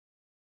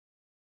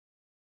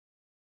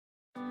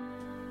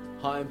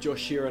Hi, I'm Josh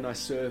Shearer and I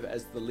serve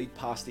as the lead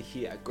pastor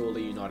here at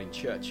Gawler Uniting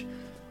Church.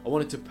 I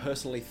wanted to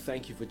personally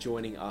thank you for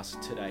joining us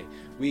today.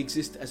 We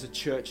exist as a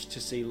church to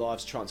see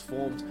lives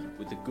transformed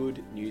with the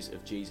good news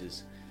of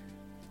Jesus.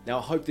 Now,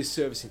 I hope this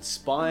service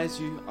inspires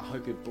you, I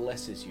hope it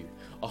blesses you,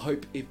 I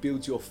hope it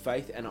builds your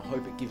faith, and I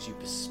hope it gives you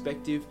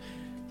perspective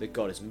that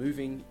God is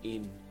moving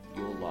in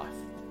your life.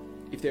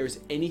 If there is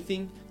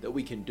anything that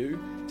we can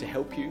do to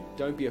help you,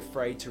 don't be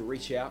afraid to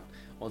reach out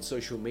on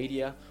social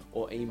media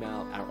or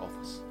email our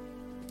office.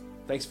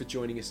 Thanks for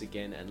joining us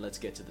again, and let's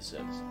get to the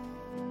service.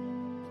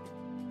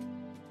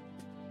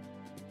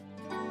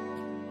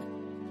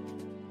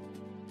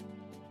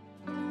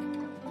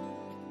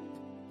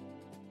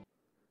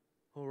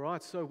 All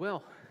right,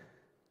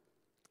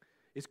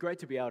 it's great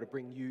to be able to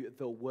bring you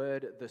the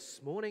word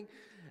this morning,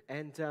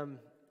 and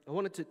I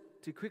wanted to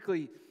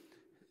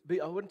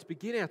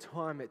begin our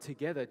time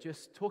together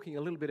just talking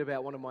a little bit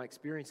about one of my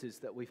experiences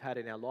that we've had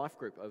in our life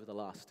group over the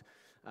last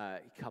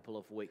couple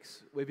of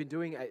weeks. We've been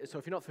doing, so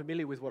if you're not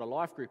familiar with what a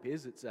life group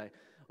is, it's an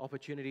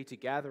opportunity to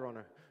gather on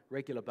a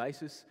regular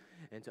basis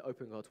and to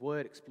open God's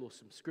Word, explore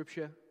some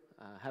scripture,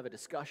 have a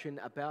discussion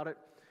about it,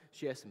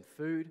 share some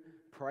food,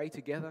 pray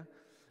together,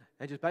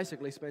 and just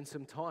basically spend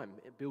some time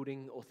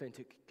building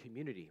authentic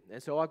community.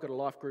 And so I've got a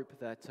life group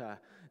that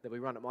we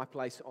run at my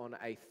place on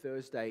a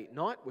Thursday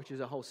night, which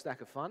is a whole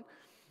stack of fun.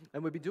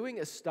 And we've been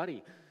doing a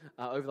study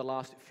over the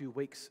last few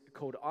weeks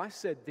called I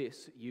Said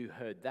This, You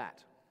Heard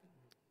That.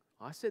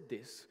 I said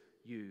this,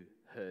 you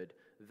heard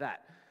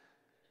that.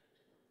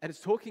 And it's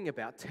talking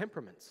about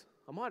temperaments.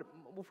 I might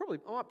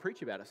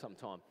preach about it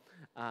sometime.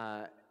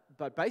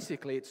 But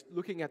basically, it's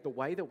looking at the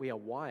way that we are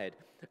wired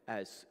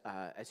as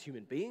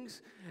human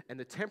beings and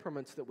the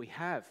temperaments that we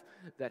have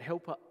that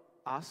help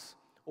us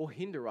or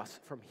hinder us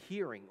from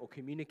hearing or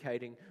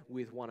communicating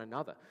with one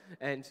another.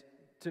 And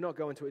to not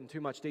go into it in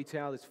too much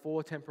detail, there's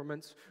 4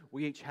 temperaments.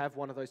 We each have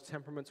one of those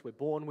temperaments. We're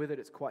born with it.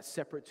 It's quite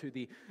separate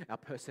to our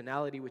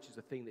personality, which is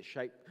the thing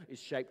that is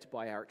shaped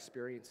by our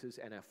experiences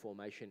and our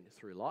formation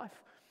through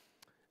life.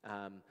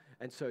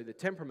 And so the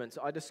temperaments,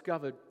 I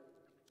discovered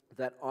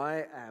that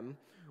I am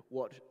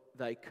what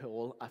they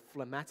call a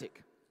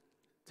phlegmatic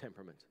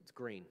temperament. It's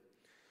green.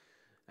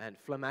 And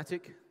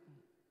phlegmatic,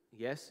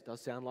 yes, it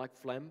does sound like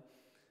phlegm.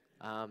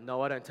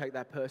 No, I don't take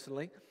that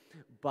personally.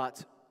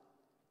 But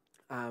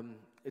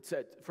it's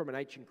from an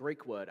ancient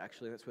Greek word,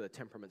 actually. That's where the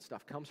temperament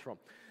stuff comes from.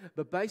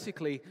 But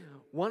basically,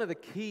 one of the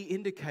key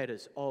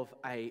indicators of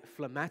a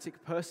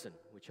phlegmatic person,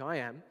 which I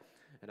am,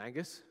 and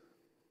Angus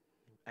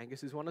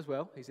is one as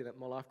well. He's in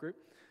my life group,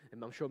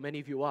 and I'm sure many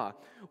of you are.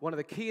 One of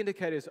the key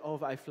indicators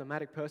of a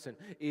phlegmatic person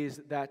is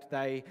that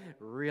they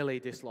really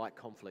dislike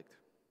conflict.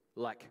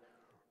 Like,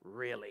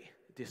 really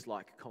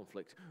dislike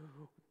conflict.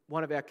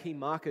 One of our key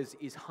markers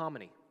is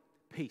harmony,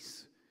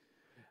 peace.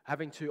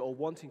 Having to or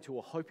wanting to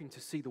or hoping to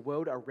see the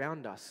world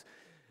around us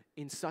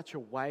in such a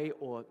way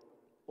or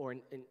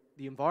in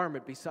the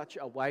environment be such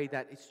a way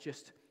that it's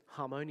just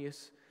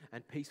harmonious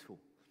and peaceful.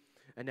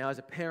 And now as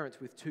a parent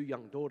with 2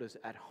 young daughters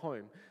at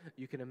home,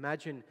 you can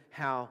imagine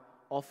how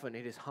often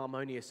it is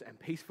harmonious and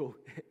peaceful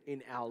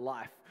in our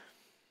life.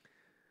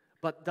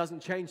 But it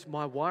doesn't change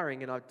my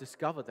wiring, and I've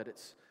discovered that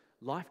it's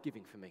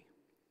life-giving for me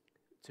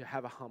to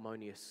have a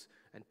harmonious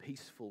and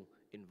peaceful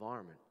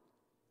environment.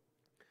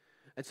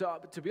 And so,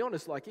 to be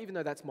honest, even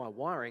though that's my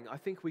wiring, I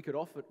think we could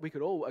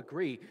all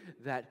agree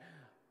that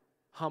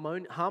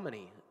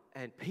harmony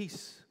and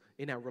peace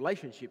in our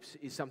relationships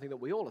is something that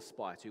we all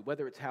aspire to,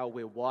 whether it's how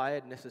we're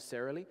wired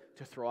necessarily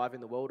to thrive in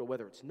the world or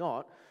whether it's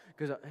not,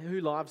 because who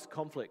loves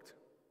conflict?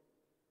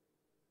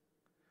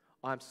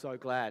 I'm so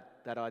glad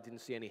that I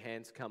didn't see any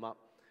hands come up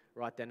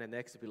right then and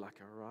there, to be like,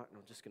 all right,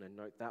 I'm just going to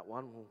note that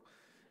one. We'll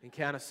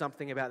encounter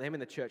something about them in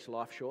the church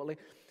life shortly.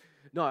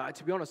 No,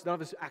 to be honest, none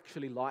of us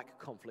actually like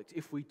conflict.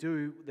 If we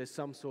do, there's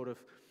some sort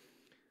of,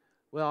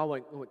 well, I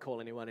won't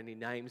call anyone any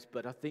names,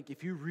 but I think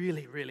if you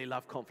really, really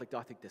love conflict,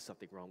 I think there's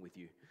something wrong with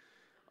you.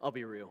 I'll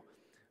be real.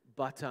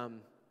 But,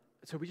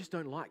 so we just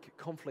don't like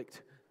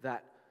conflict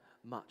that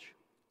much.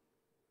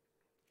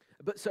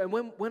 But so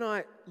when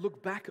I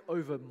look back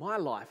over my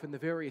life and the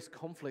various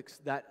conflicts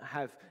that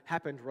have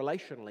happened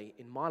relationally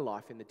in my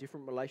life, in the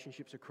different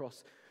relationships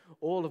across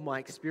all of my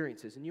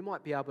experiences, and you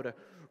might be able to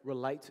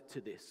relate to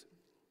this.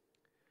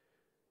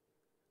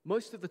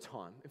 Most of the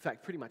time, in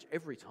fact, pretty much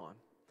every time,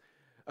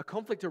 a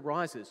conflict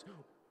arises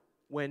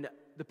when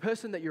the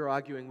person that you're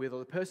arguing with or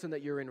the person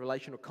that you're in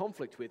relational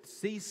conflict with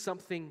sees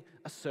something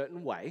a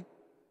certain way,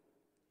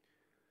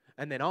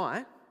 and then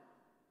I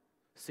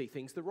see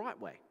things the right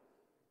way.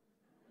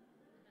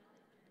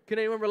 Can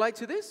anyone relate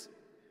to this?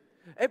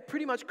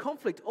 Pretty much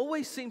conflict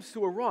always seems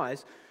to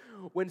arise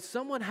when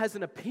someone has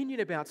an opinion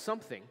about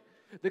something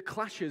that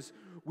clashes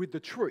with the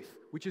truth,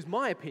 which is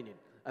my opinion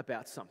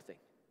about something.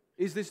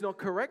 Is this not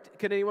correct?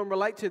 Can anyone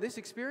relate to this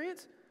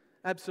experience?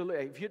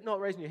 Absolutely. If you're not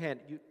raising your hand,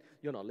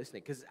 you're not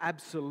listening, because it's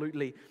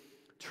absolutely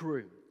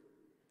true.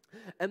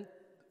 And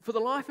for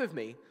the life of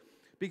me,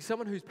 being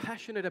someone who's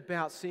passionate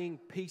about seeing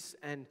peace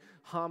and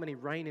harmony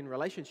reign in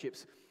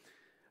relationships,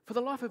 For the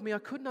life of me, I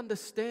couldn't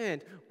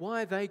understand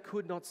why they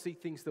could not see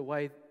things the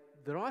way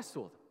that I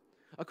saw them.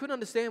 I couldn't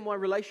understand why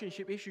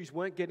relationship issues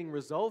weren't getting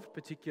resolved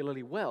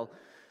particularly well,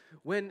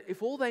 when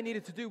if all they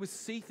needed to do was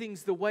see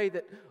things the way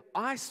that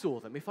I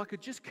saw them, if I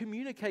could just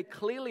communicate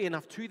clearly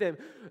enough to them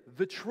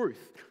the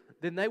truth,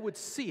 then they would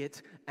see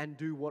it and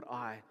do what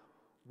I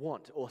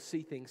want, or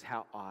see things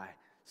how I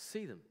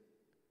see them.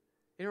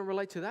 Anyone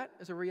relate to that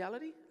as a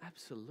reality?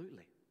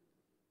 Absolutely.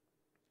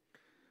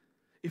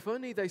 If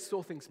only they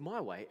saw things my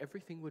way,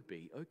 everything would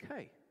be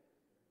okay.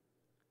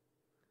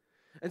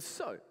 And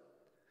so,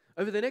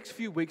 over the next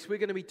few weeks, we're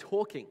going to be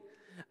talking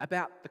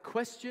about the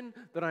question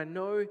that I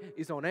know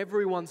is on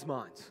everyone's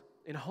minds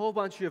in a whole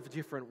bunch of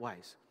different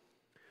ways.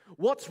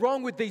 What's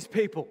wrong with these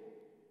people?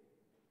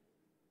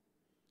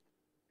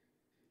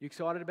 You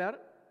excited about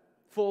it?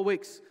 4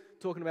 weeks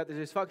talking about the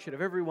dysfunction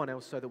of everyone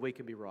else so that we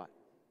can be right.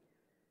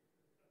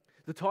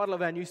 The title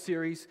of our new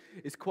series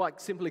is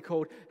quite simply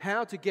called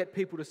How to Get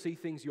People to See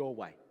Things Your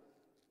Way.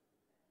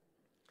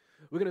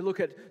 We're going to look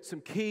at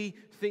some key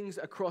things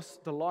across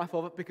the life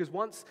of it, because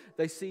once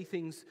they see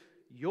things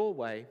your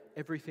way,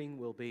 everything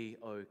will be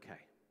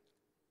okay.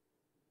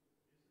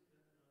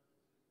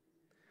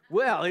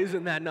 Well,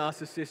 isn't that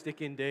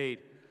narcissistic indeed?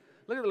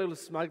 Look at the little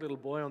smug little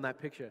boy on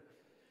that picture.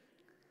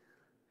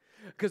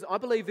 Because I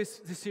believe this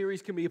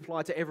series can be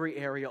applied to every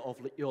area of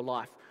your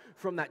life.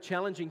 From that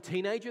challenging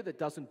teenager that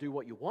doesn't do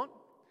what you want,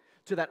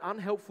 to that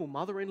unhelpful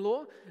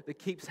mother-in-law that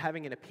keeps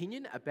having an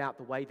opinion about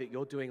the way that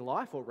you're doing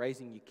life or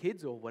raising your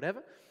kids or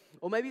whatever.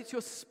 Or maybe it's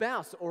your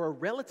spouse or a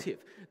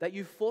relative that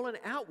you've fallen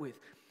out with.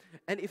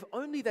 And if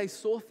only they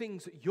saw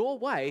things your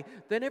way,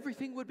 then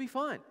everything would be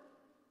fine.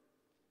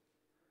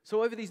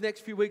 So over these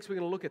next few weeks, we're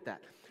going to look at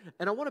that.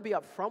 And I want to be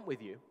upfront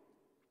with you.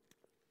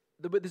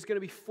 There's going to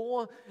be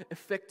 4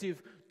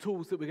 effective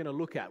tools that we're going to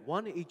look at,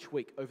 one each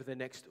week over the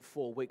next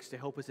 4 weeks to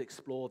help us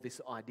explore this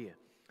idea.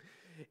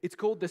 It's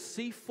called the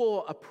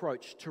C4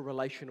 approach to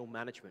relational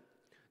management.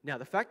 Now,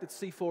 the fact that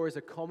C4 is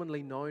a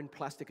commonly known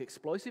plastic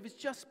explosive is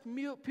just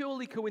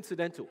purely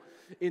coincidental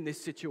in this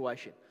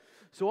situation.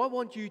 So I'm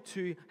going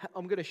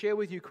to share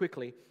with you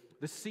quickly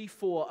the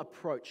C4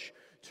 approach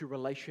to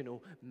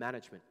relational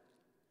management.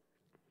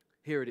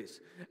 Here it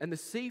is. And the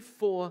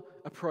C4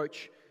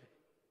 approach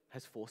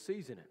has 4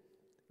 C's in it.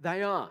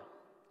 They are,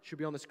 should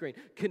be on the screen,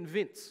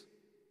 convince,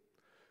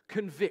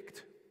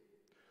 convict,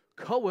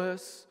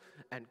 coerce,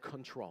 and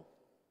control.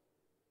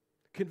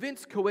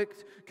 Convince,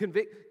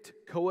 convict,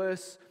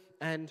 coerce,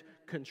 and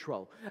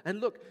control.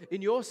 And look,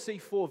 in your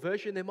C4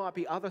 version, there might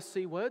be other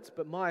C words,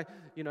 but my,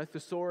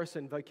 thesaurus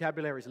and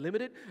vocabulary is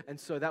limited, and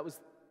so that was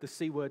the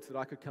C words that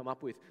I could come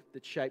up with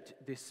that shaped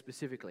this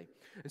specifically.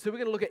 And so we're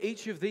going to look at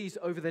each of these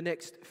over the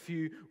next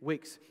few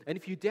weeks. And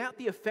if you doubt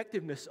the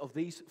effectiveness of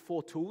these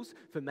 4 tools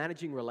for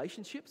managing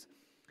relationships,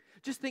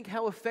 just think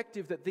how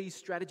effective that these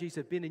strategies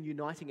have been in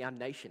uniting our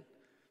nation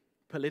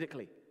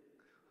politically.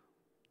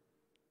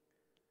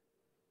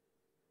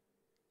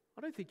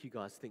 I don't think you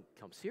guys think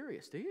I'm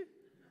serious, do you?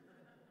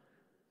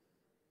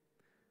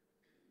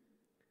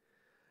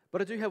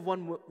 But I do have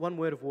one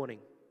word of warning.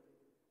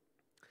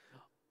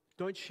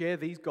 Don't share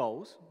these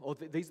goals, or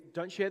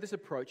don't share this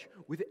approach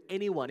with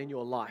anyone in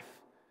your life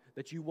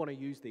that you want to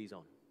use these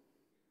on.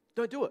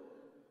 Don't do it.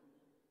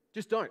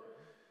 Just don't.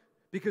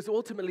 Because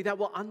ultimately that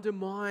will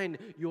undermine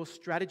your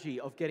strategy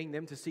of getting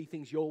them to see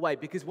things your way.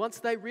 Because once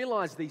they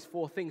realize these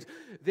 4 things,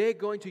 they're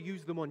going to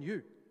use them on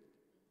you.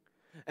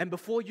 And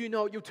before you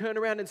know it, you'll turn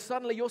around and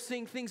suddenly you're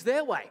seeing things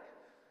their way.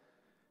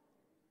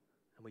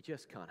 And we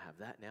just can't have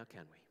that now,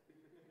 can we?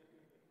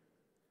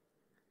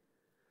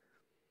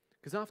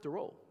 Because after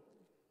all,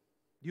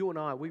 you and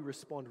I, we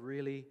respond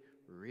really,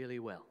 really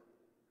well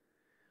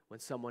when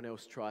someone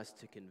else tries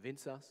to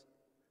convince us,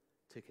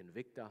 to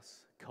convict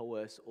us,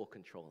 coerce, or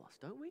control us,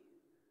 don't we?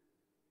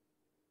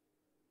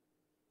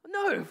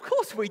 No, of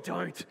course we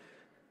don't.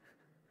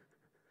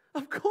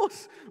 Of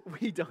course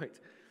we don't.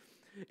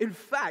 In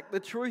fact, the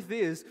truth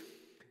is,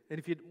 and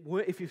if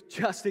you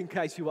just in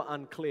case you were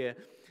unclear,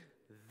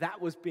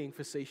 that was being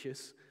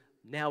facetious.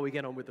 Now we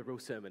get on with the real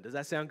sermon. Does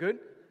that sound good?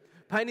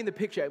 Painting the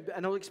picture,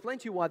 and I'll explain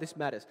to you why this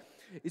matters,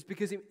 is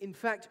because in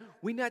fact,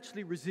 we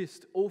naturally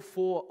resist all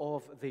 4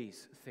 of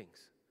these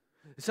things.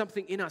 There's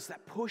something in us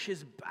that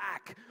pushes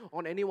back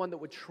on anyone that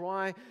would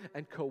try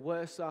and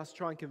coerce us,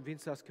 try and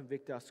convince us,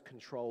 convict us,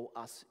 control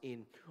us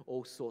in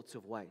all sorts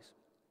of ways.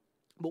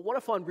 But what I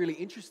find really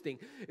interesting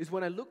is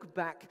when I look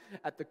back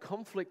at the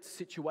conflict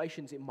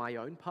situations in my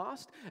own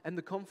past and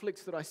the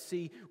conflicts that I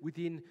see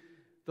within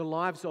the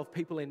lives of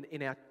people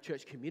in our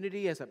church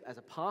community as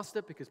a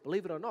pastor, because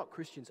believe it or not,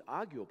 Christians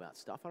argue about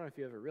stuff. I don't know if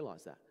you ever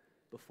realized that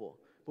before,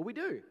 but we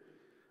do.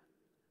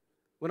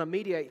 When I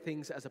mediate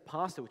things as a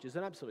pastor, which is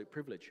an absolute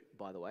privilege,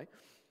 by the way,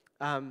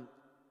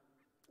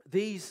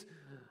 these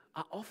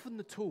are often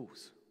the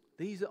tools.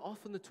 These are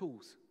often the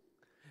tools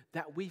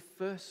that we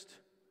first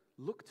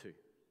look to,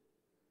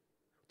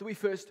 that we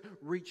first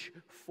reach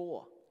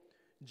for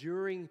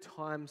during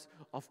times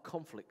of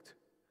conflict,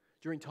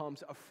 during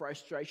times of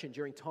frustration,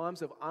 during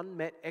times of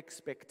unmet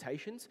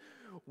expectations,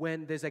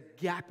 when there's a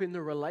gap in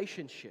the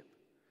relationship.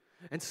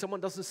 and someone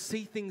doesn't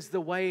see things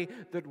the way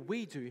that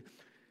we do,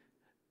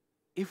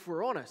 if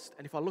we're honest,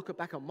 and if I look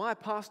back on my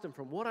past and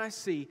from what I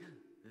see,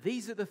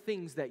 these are the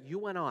things that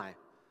you and I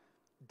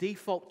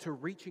default to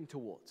reaching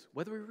towards,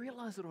 whether we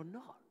realize it or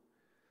not,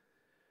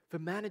 for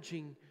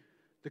managing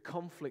the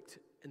conflict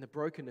and the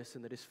brokenness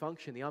and the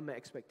dysfunction, the unmet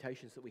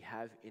expectations that we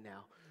have in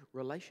our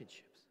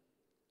relationships.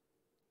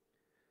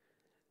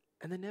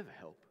 And they never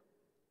help.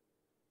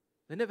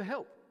 They never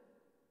help.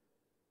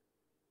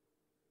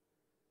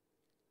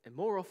 And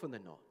more often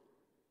than not,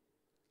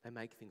 they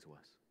make things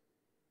worse.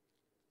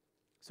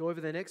 So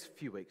over the next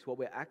few weeks, what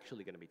we're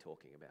actually going to be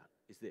talking about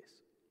is this: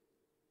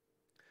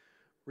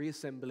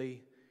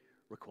 reassembly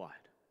required.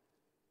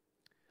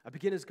 A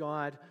beginner's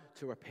guide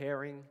to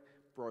repairing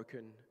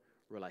broken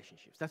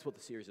relationships. That's what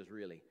the series is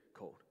really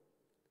called.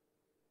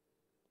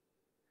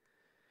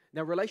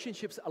 Now,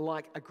 relationships are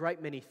like a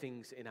great many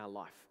things in our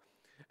life.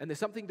 And there's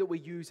something that we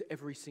use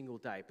every single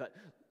day. But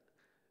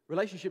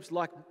relationships,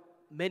 like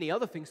many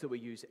other things that we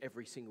use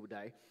every single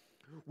day,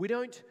 we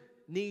don't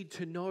need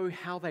to know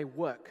how they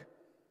work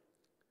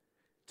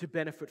to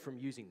benefit from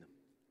using them.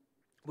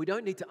 We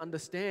don't need to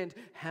understand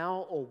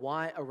how or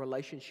why a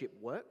relationship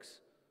works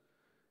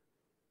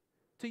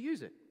to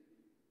use it.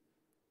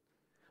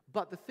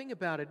 But the thing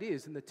about it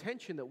is, and the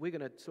tension that we're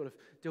going to sort of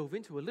delve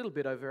into a little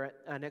bit over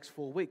our next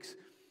 4 weeks,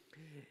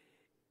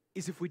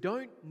 is if we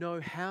don't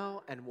know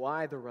how and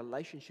why the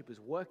relationship is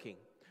working,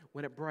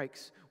 when it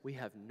breaks, we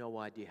have no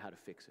idea how to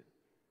fix it.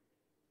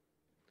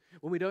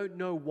 When we don't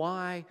know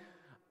why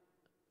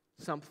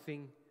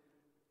something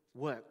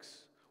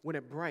works, when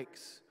it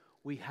breaks,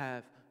 we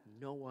have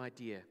no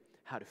idea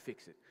how to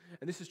fix it.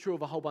 And this is true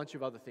of a whole bunch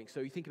of other things.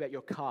 So you think about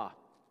your car.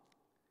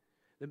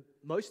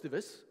 Most of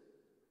us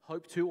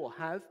hope to or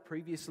have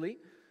previously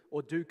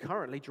or do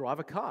currently drive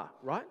a car,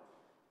 right?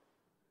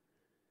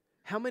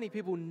 How many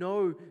people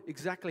know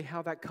exactly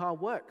how that car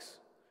works?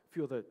 A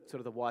few of the sort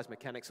of the wise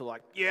mechanics are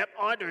like, yep,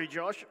 I do,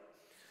 Josh.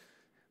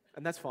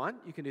 And that's fine.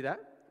 You can do that.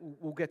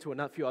 We'll get to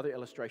a few other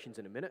illustrations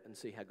in a minute and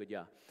see how good you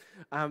are.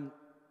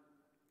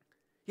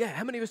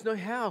 How many of us know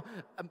how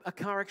a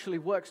car actually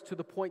works to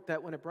the point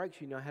that when it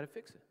breaks, you know how to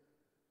fix it?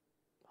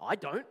 I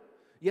don't.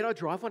 Yet I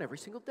drive one every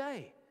single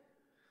day.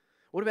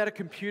 What about a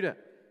computer?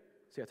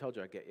 See, I told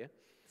you I'd get you.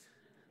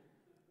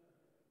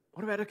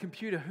 What about a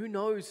computer? Who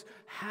knows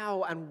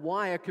how and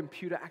why a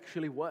computer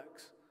actually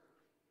works?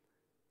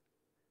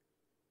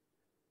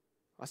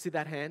 I see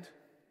that hand.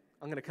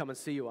 I'm going to come and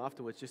see you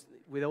afterwards, just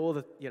with all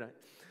the,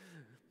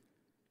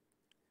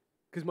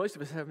 because most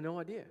of us have no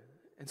idea.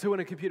 And so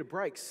when a computer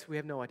breaks, we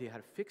have no idea how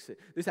to fix it.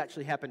 This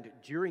actually happened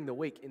during the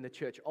week in the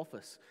church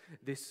office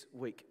this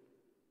week.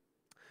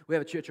 We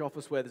have a church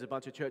office where there's a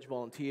bunch of church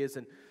volunteers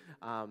and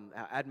our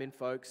admin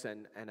folks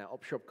and our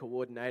op shop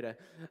coordinator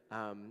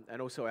and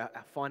also our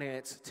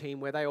finance team,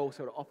 where they all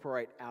sort of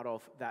operate out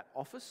of that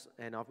office,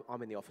 and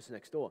I'm in the office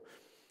next door.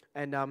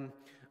 And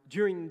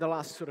during the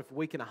last sort of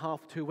week and a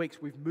half, 2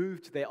 weeks, we've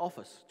moved their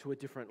office to a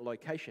different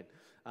location.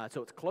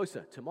 So it's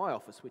closer to my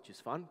office, which is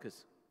fun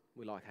because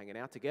we like hanging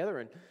out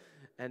together.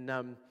 But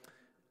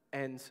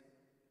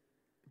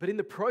in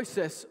the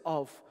process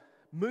of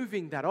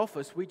moving that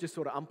office, we just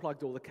sort of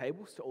unplugged all the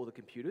cables to all the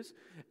computers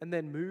and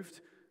then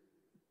moved.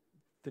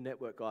 The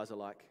network guys are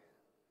like,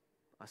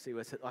 I see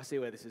where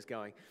this is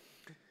going.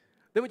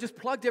 Then we just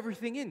plugged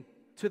everything in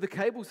to the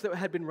cables that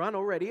had been run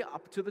already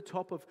up to the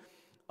top of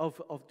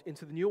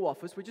into the new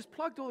office. We just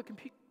plugged all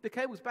the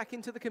cables back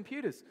into the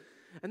computers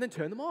and then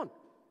turned them on.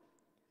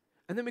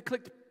 And then we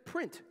clicked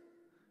print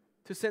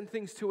to send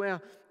things to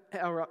our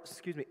to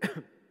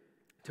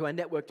our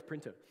networked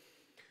printer.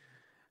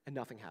 And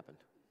nothing happened.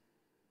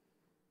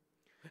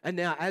 And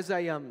now, as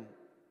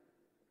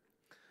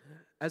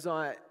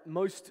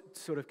most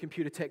sort of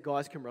computer tech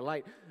guys can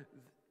relate,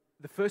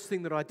 the first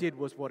thing that I did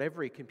was what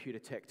every computer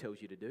tech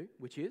tells you to do,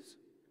 which is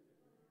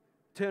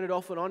turn it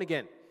off and on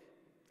again.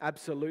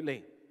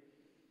 Absolutely.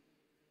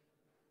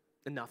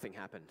 And nothing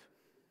happened.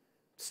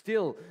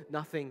 Still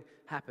nothing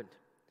happened.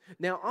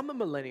 Now, I'm a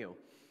millennial,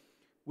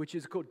 which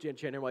is called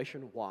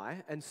Generation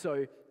Y, and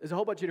so there's a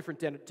whole bunch of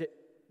different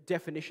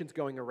definitions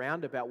going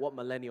around about what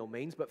millennial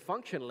means, but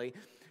functionally,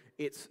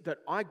 it's that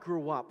I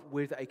grew up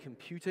with a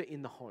computer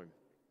in the home.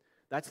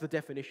 That's the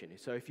definition.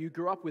 So if you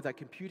grew up with a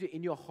computer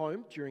in your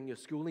home during your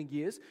schooling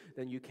years,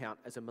 then you count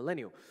as a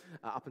millennial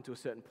up until a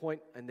certain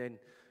point, and then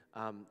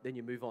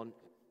you move on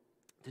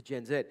to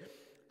Gen Z.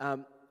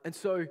 And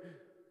so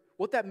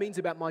what that means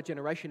about my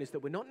generation is that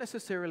we're not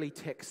necessarily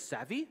tech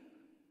savvy,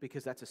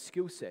 because that's a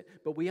skill set,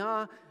 but we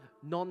are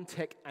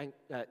non-anxious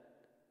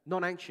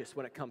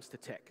when it comes to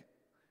tech.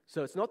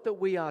 So it's not that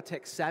we are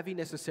tech savvy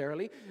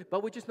necessarily,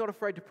 but we're just not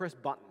afraid to press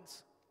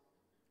buttons,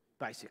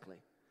 basically.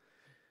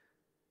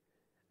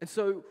 And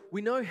so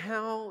we know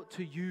how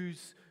to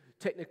use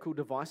technical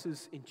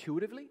devices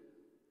intuitively.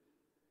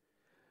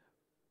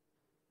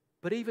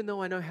 But even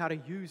though I know how to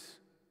use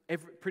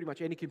pretty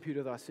much any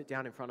computer that I sit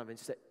down in front of,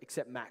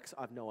 except Macs,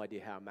 I have no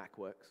idea how a Mac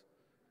works,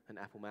 an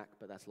Apple Mac,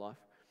 but that's life.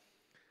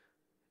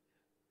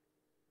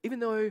 Even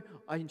though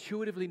I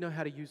intuitively know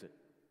how to use it,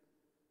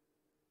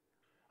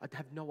 I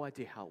have no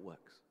idea how it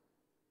works.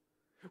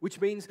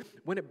 Which means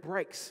when it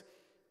breaks,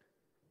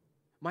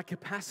 my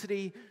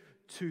capacity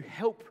to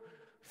help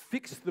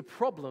fix the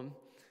problem,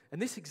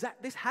 and this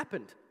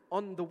happened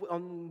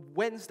on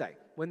Wednesday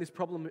when this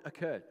problem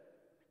occurred.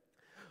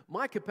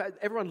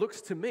 Everyone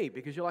looks to me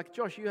because you're like,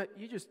 Josh,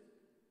 you just,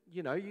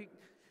 you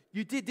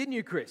did, didn't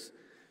you, Chris?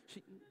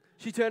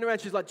 She turned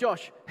around, she's like,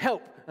 Josh,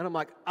 help. And I'm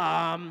like,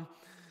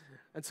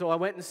 And so I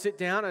went and sit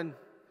down and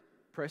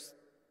pressed,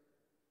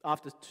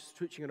 after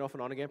switching it off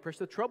and on again, pressed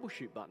the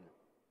troubleshoot button.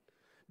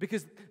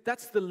 Because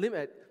that's the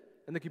limit.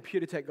 And the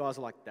computer tech guys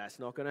are like, that's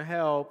not going to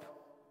help.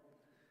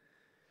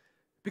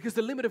 Because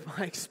the limit of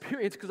my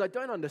experience, because I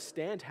don't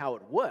understand how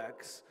it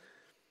works,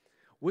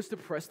 was to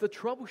press the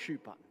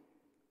troubleshoot button.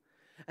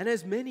 And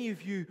as many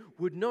of you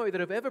would know that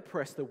have ever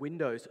pressed the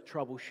Windows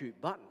troubleshoot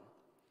button,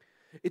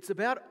 it's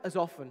about as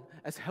often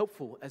as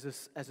helpful as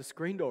a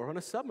screen door on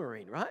a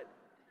submarine, right?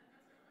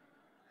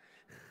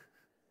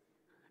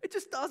 It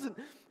just doesn't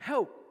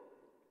help.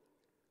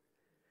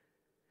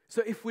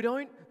 So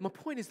my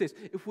point is this,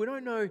 if we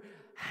don't know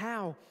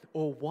how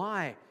or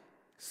why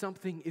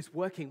something is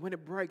working, when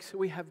it breaks,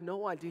 we have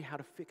no idea how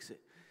to fix it.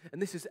 And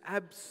this is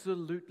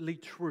absolutely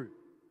true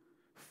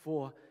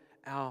for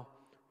our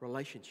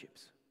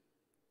relationships.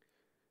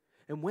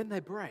 And when they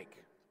break,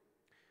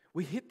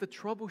 we hit the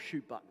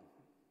troubleshoot button,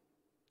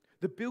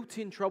 the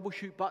built-in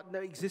troubleshoot button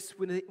that exists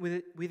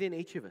within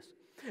each of us.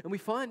 And we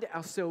find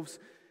ourselves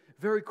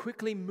very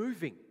quickly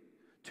moving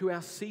to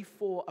our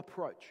C4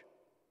 approach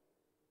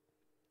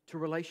to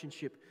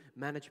relationship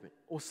management,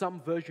 or some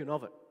version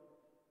of it.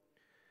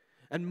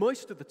 And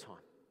most of the time,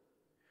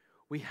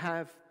 we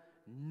have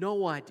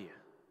no idea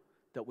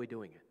that we're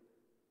doing it.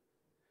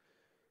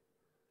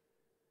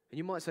 And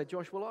you might say,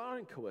 Josh, well, I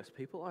don't coerce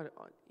people. I'm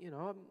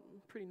a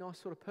pretty nice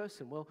sort of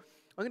person. Well,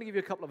 I'm going to give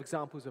you a couple of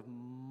examples of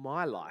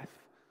my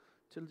life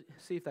to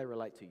see if they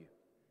relate to you.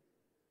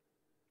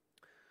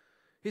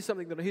 Here's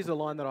a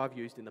line that I've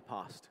used in the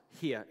past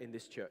here in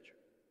this church.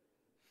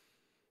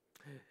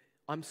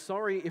 I'm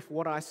sorry if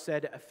what I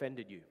said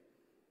offended you.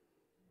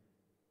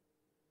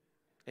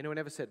 Anyone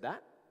ever said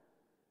that?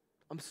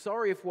 I'm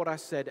sorry if what I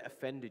said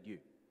offended you.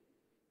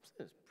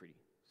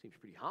 Seems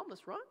pretty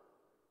harmless, right?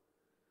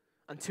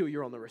 Until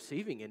you're on the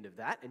receiving end of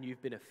that and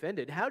you've been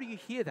offended. How do you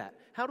hear that?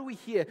 How do we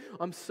hear,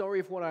 I'm sorry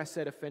if what I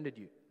said offended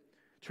you?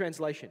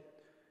 Translation,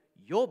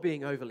 you're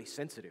being overly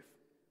sensitive.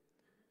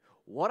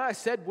 What I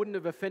said wouldn't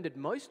have offended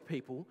most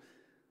people,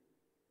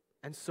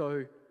 and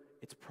so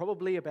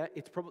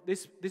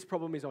this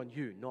problem is on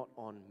you, not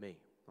on me.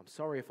 I'm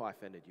sorry if I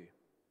offended you.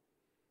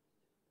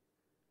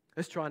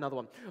 Let's try another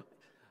one.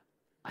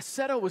 I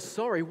said I was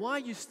sorry. Why are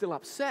you still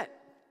upset?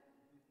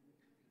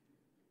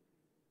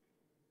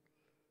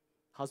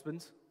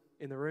 Husbands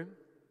in the room?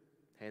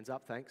 Hands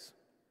up, thanks.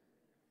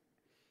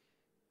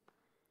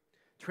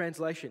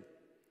 Translation.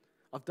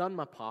 I've done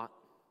my part.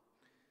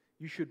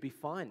 You should be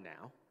fine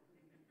now.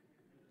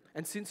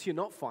 And since you're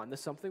not fine,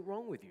 there's something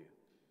wrong with you.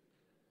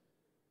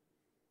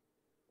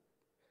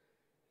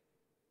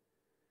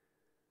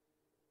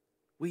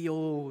 We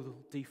all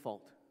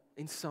default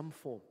in some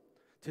form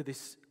to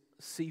this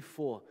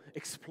C4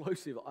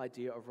 explosive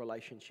idea of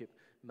relationship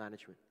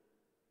management.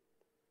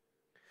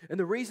 And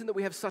the reason that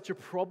we have such a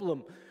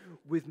problem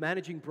with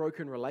managing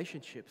broken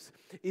relationships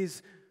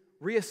is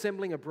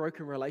reassembling a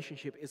broken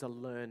relationship is a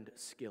learned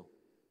skill.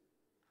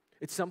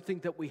 It's something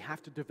that we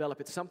have to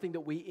develop. It's something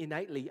that we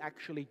innately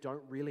actually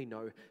don't really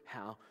know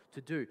how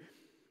to do.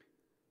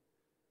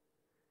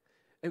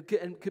 And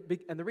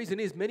the reason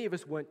is many of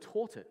us weren't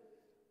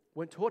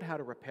taught how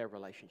to repair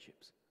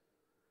relationships.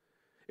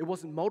 It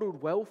wasn't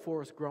modeled well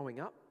for us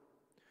growing up.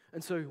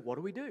 And so what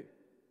do we do?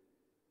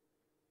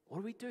 What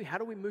do we do? How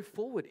do we move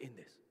forward in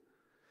this?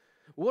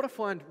 What I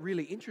find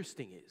really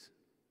interesting is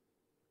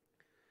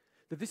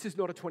that this is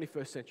not a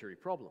 21st century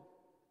problem.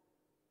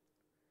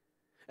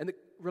 And the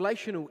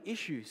relational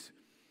issues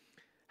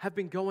have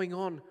been going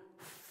on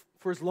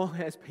for as long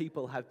as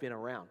people have been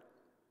around.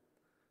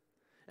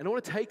 And I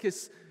want to take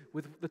us,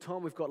 with the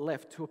time we've got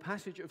left, to a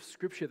passage of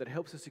Scripture that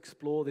helps us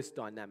explore this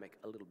dynamic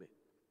a little bit.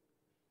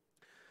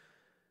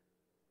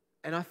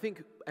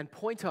 And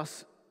point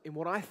us in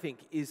what I think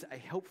is a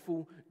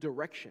helpful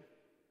direction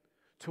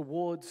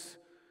towards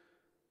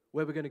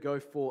where we're going to go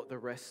for the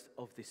rest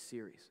of this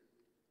series.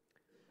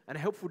 And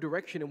a helpful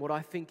direction in what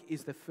I think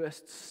is the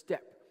first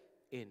step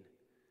in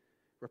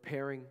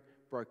repairing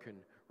broken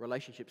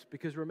relationships.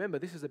 Because remember,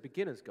 this is a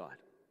beginner's guide.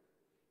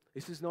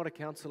 This is not a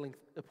counseling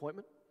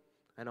appointment.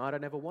 And I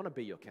don't ever want to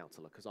be your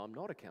counselor because I'm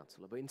not a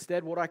counselor. But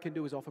instead, what I can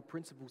do is offer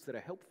principles that are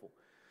helpful.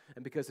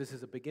 And because this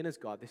is a beginner's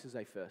guide, this is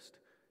a first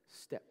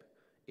step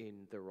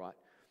in the right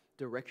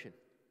direction.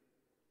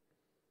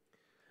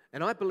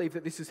 And I believe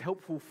that this is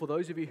helpful for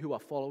those of you who are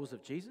followers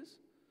of Jesus,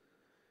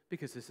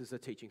 because this is a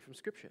teaching from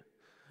Scripture.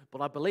 But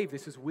I believe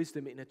this is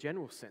wisdom in a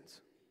general sense.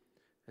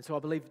 And so I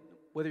believe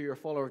whether you're a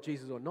follower of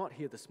Jesus or not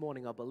here this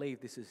morning, I believe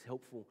this is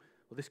helpful,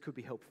 or this could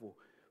be helpful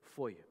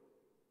for you.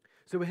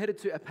 So we're headed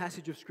to a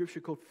passage of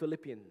Scripture called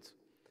Philippians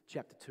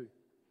chapter 2.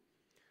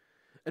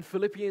 And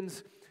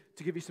Philippians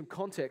to give you some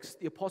context,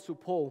 the Apostle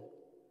Paul,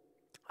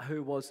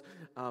 who was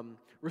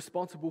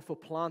responsible for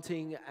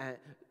planting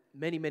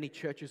many, many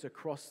churches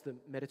across the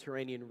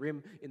Mediterranean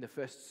rim in the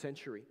first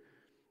century,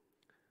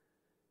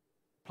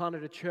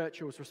 planted a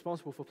church, or was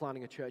responsible for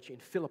planting a church in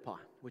Philippi,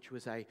 which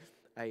was a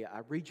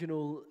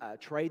regional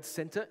trade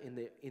center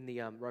in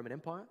the Roman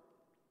Empire.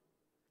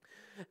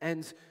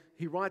 And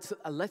he writes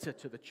a letter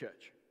to the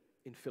church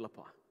in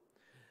Philippi.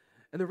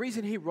 And the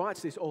reason he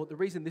writes this, or the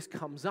reason this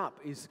comes up,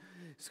 is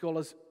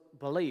scholars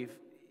believe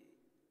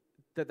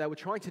that they were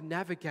trying to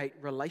navigate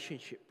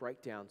relationship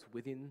breakdowns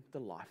within the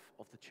life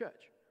of the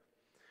church.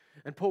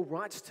 And Paul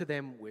writes to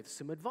them with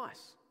some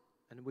advice.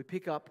 And we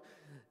pick up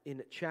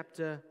in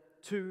chapter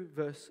 2,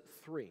 verse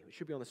 3. It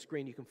should be on the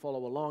screen. You can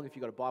follow along. If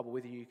you've got a Bible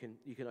with you,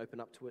 you can open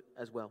up to it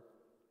as well.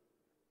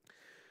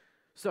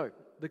 So,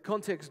 the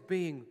context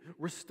being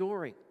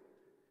restoring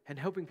and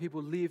helping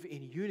people live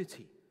in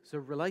unity. So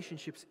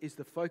relationships is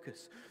the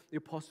focus. The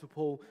Apostle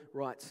Paul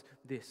writes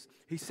this.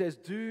 He says,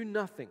 "Do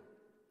nothing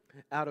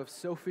out of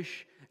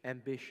selfish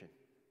ambition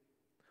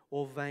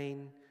or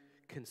vain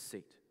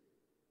conceit."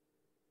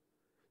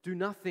 Do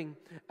nothing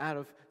out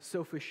of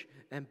selfish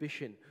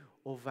ambition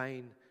or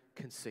vain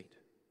conceit.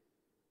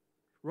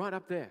 Right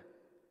up there,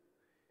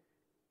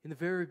 in the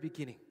very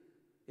beginning,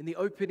 in the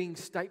opening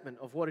statement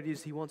of what it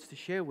is he wants to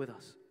share with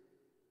us.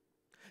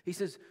 He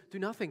says, do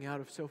nothing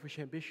out of selfish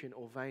ambition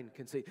or vain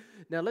conceit.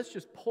 Now let's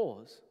just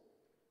pause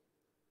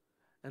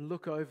and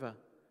look over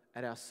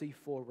at our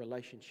C4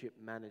 relationship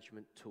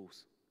management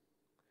tools.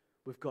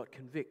 We've got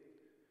convict,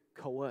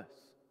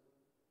 coerce,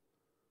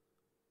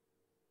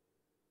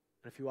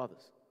 and a few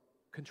others.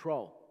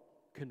 Control,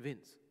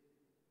 convince.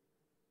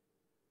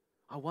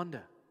 I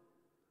wonder,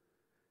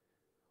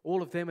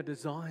 all of them are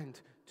designed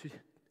to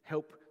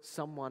help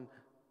someone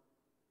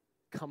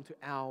come to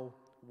our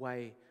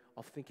way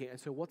of thinking. And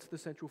so what's the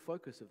central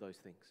focus of those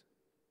things?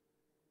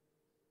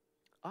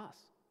 Us.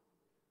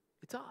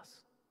 It's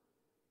us.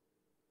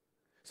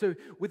 So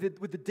with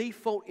the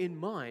default in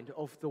mind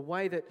of the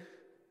way that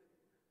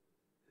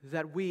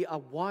we are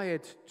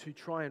wired to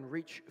try and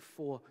reach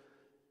for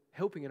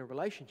helping in a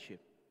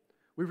relationship,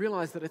 we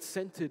realize that it's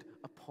centered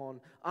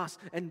upon us.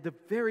 And the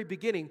very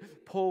beginning,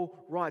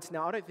 Paul writes,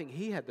 now I don't think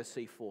he had the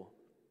C4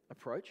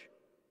 approach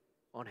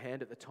on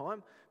hand at the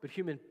time, but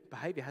human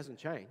behavior hasn't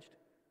changed.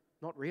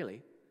 Not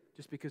really.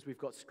 Just because we've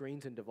got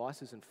screens and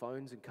devices and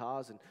phones and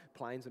cars and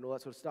planes and all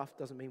that sort of stuff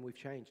doesn't mean we've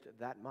changed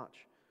that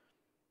much.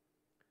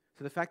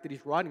 So the fact that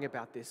he's writing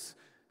about this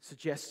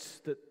suggests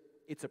that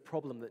it's a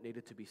problem that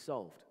needed to be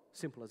solved.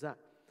 Simple as that.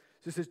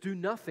 So it says, do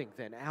nothing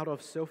then out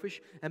of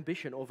selfish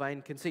ambition or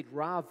vain conceit,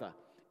 rather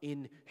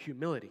in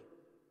humility.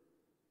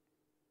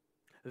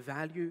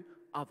 Value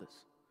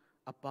others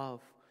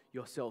above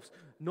yourselves,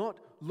 not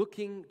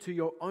looking to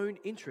your own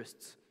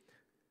interests,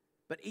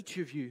 but each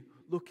of you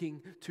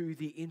looking to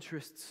the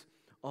interests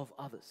of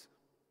others.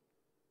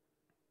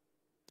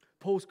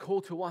 Paul's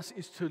call to us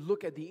is to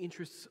look at the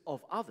interests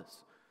of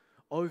others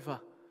over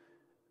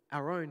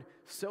our own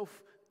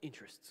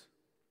self-interests,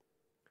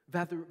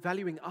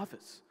 valuing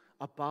others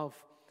above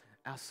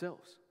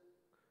ourselves.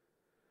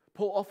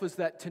 Paul offers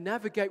that to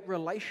navigate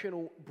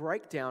relational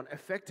breakdown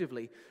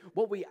effectively,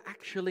 what we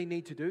actually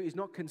need to do is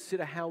not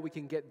consider how we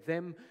can get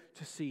them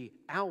to see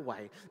our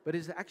way, but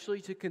is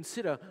actually to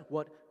consider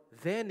what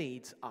their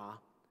needs are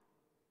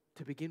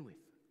to begin with.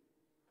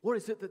 What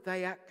is it that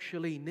they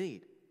actually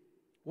need?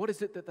 What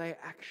is it that they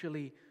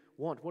actually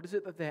want? What is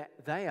it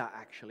that they are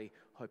actually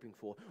hoping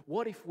for?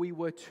 What if we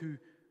were to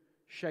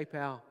shape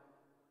our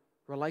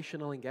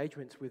relational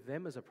engagements with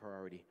them as a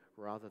priority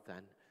rather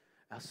than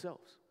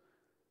ourselves?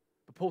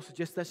 But Paul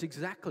suggests that's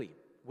exactly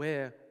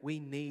where we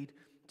need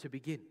to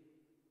begin.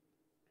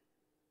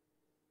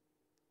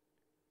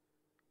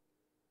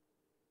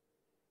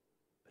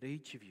 But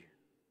each of you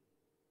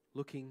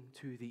looking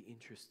to the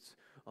interests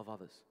of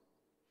others.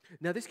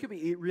 Now, this could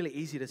be really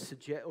easy to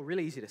suggest or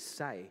really easy to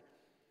say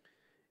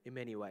in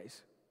many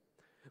ways.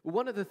 But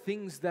one of the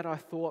things that I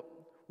thought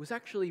was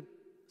actually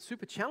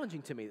super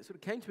challenging to me, that sort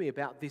of came to me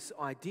about this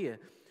idea,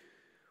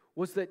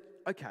 was that,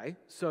 okay,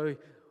 so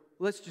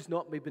let's just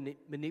not be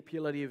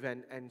manipulative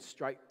and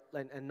straight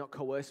and not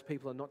coerce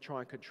people and not try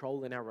and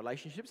control in our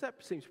relationships.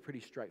 That seems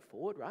pretty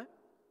straightforward, right?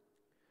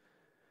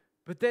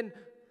 But then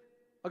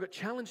I got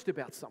challenged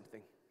about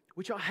something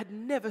which I had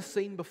never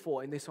seen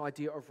before in this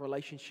idea of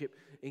relationship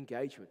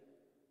engagement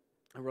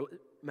and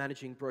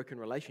managing broken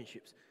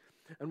relationships.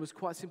 And was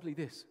quite simply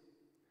this: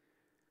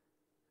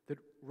 that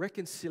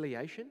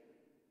reconciliation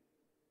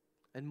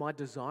and my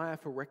desire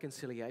for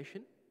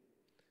reconciliation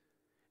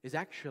is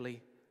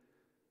actually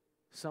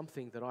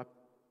something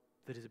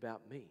that is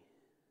about me.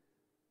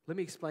 Let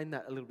me explain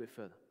that a little bit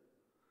further.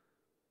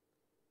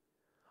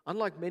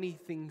 Unlike many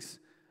things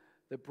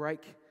that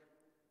break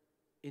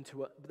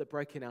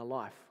in our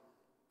life,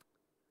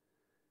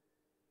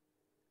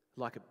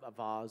 like a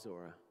vase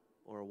or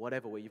a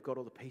whatever, where you've got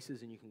all the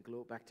pieces and you can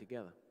glue it back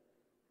together.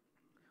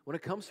 When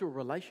it comes to a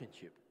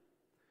relationship,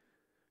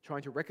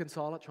 trying to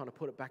reconcile it, trying to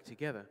put it back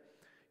together,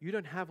 you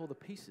don't have all the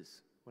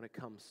pieces when it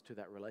comes to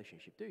that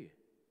relationship, do you?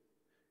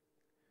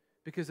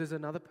 Because there's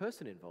another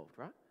person involved,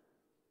 right?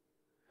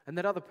 And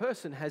that other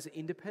person has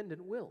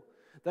independent will.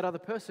 That other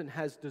person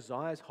has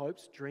desires,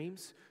 hopes,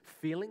 dreams,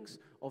 feelings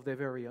of their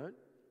very own.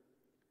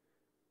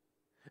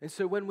 And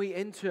so when we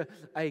enter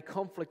a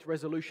conflict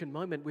resolution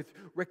moment with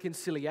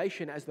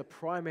reconciliation as the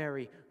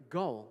primary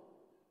goal,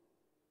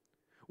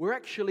 we're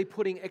actually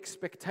putting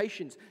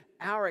expectations,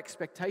 our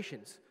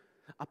expectations,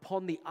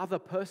 upon the other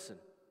person,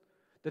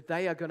 that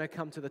they are going to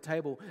come to the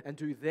table and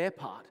do their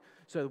part.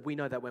 So we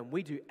know that when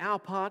we do our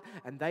part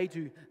and they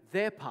do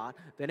their part,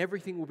 then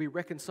everything will be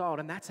reconciled,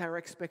 and that's our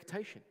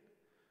expectation.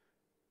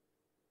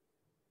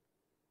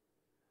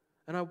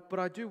 But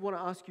I do want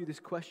to ask you this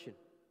question.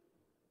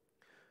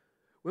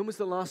 When was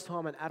the last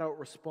time an adult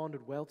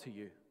responded well to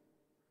you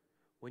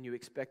when you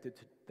expected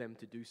them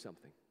to do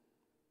something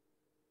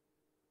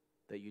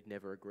that you'd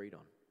never agreed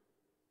on?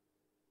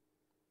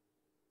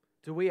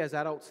 Do we as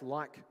adults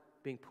like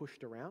being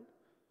pushed around?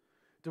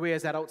 Do we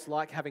as adults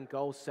like having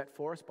goals set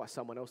for us by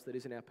someone else that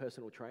isn't our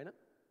personal trainer?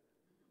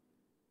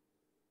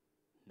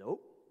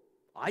 Nope,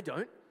 I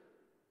don't.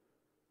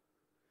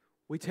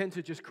 We tend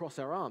to just cross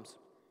our arms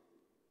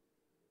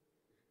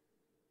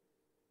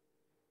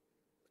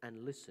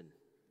and listen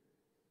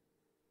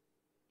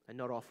and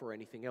not offer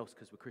anything else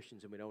because we're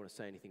Christians and we don't want to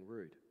say anything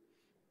rude.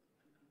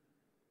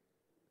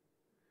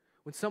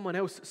 When someone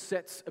else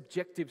sets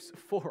objectives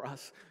for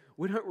us,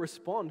 we don't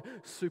respond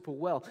super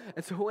well.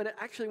 And so when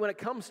it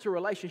comes to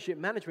relationship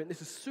management,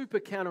 this is super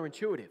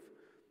counterintuitive.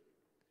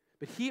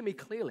 But hear me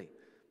clearly,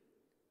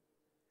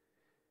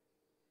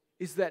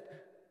 is that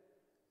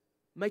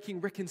making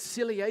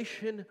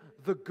reconciliation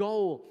the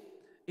goal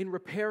in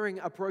repairing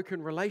a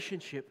broken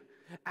relationship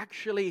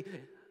actually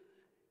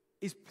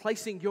is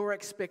placing your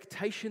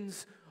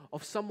expectations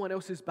of someone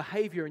else's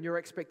behavior and your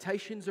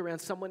expectations around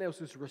someone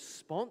else's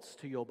response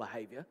to your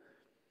behavior.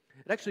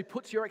 It actually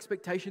puts your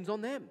expectations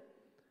on them.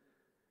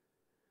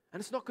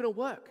 And it's not going to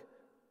work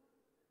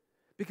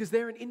because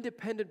they're an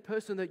independent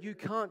person that you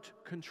can't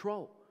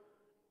control.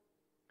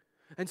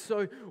 And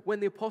so when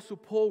the Apostle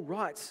Paul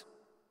writes,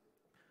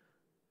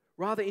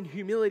 rather in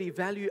humility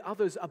value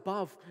others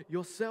above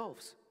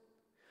yourselves,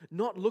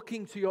 not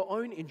looking to your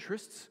own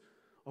interests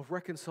of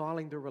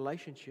reconciling the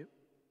relationship,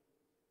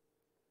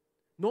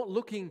 not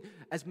looking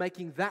as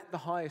making that the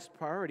highest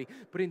priority,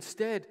 but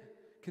instead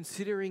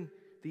considering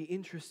the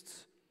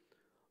interests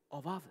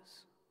of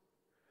others.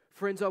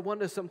 Friends, I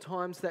wonder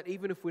sometimes that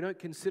even if we don't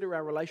consider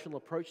our relational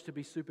approach to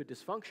be super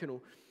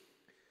dysfunctional,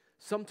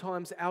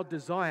 sometimes our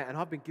desire, and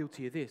I've been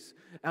guilty of this,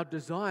 our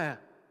desire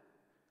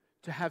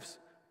to have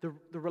the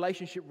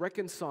relationship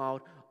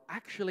reconciled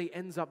actually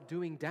ends up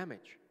doing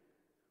damage.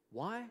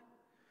 Why?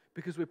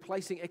 Because we're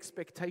placing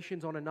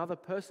expectations on another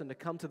person to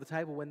come to the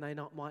table when they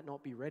might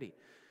not be ready.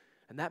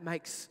 And that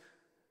makes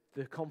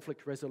the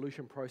conflict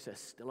resolution process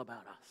still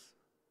about us.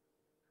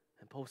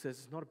 And Paul says,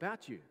 it's not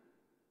about you.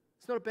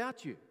 It's not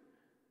about you.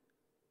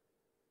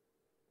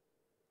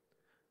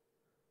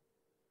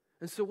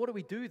 And so what do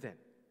we do then?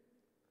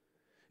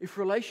 If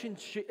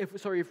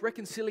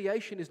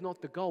reconciliation is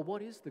not the goal,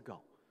 what is the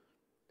goal?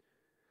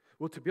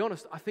 Well, to be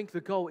honest, I think the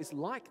goal is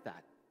like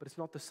that, but it's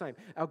not the same.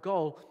 Our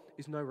goal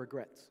is no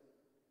regrets.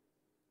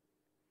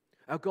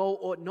 Our goal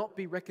ought not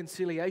be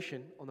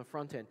reconciliation on the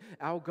front end.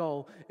 Our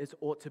goal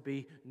ought to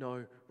be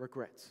no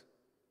regrets,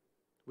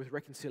 with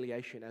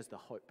reconciliation as the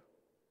hope.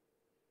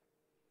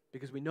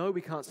 Because we know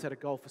we can't set a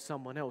goal for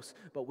someone else,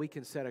 but we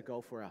can set a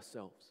goal for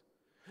ourselves.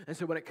 And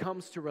so when it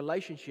comes to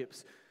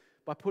relationships,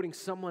 by putting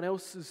someone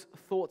else's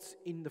thoughts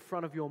in the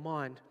front of your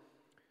mind,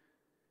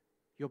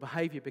 your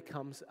behavior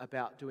becomes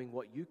about doing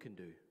what you can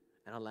do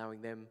and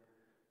allowing them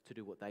to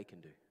do what they can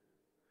do.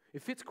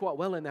 It fits quite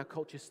well in our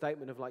culture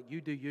statement of like,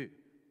 you do you.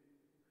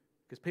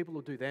 Because people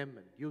will do them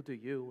and you'll do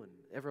you and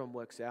everyone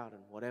works out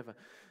and whatever.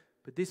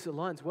 But this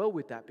aligns well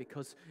with that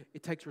because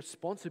it takes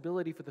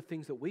responsibility for the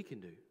things that we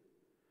can do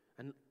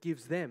and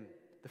gives them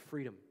the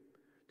freedom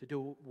to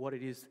do what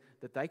it is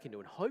that they can do.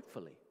 And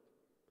hopefully,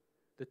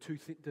 the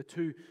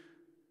two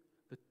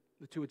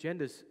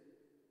agendas,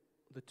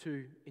 the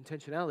two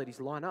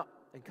intentionalities line up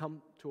and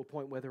come to a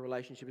point where the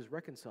relationship is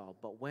reconciled.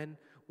 But when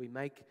we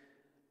make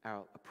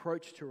our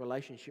approach to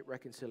relationship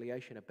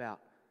reconciliation about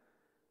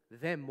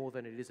them more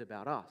than it is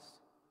about us,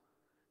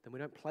 then we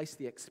don't place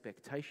the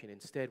expectation.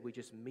 Instead, we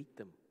just meet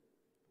them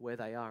where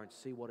they are and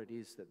see what it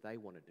is that they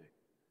want to do.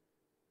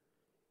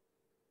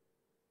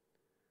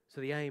 So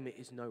the aim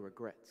is no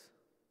regrets,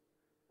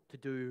 to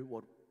do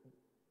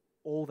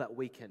all that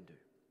we can do.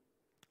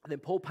 And then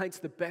Paul paints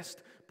the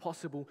best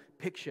possible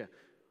picture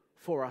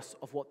for us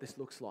of what this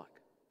looks like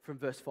from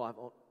verse 5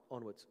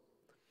 onwards.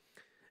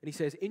 And he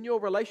says, in your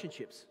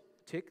relationships,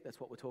 tick, that's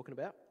what we're talking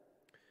about,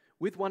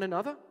 with one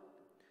another,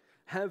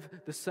 have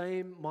the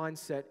same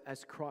mindset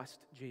as Christ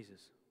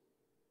Jesus,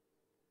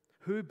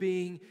 who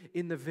being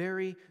in the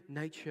very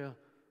nature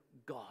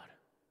God.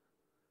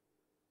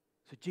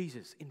 So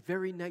Jesus, in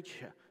very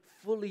nature,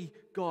 fully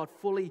God,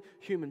 fully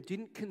human,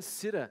 didn't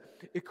consider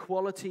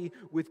equality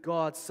with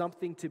God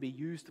something to be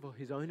used for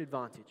his own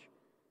advantage.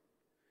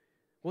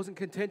 Wasn't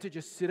content to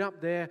just sit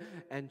up there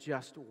and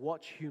just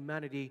watch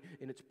humanity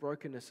in its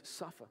brokenness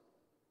suffer.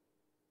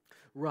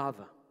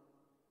 Rather,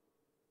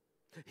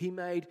 he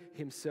made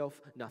himself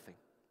nothing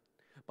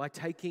by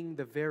taking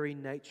the very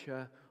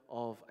nature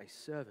of a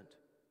servant,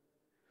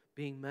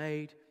 being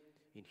made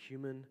in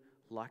human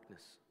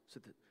likeness. So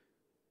that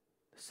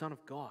the Son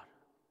of God,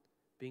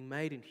 being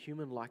made in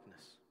human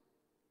likeness,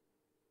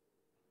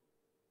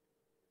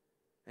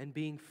 and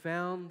being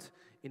found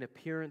in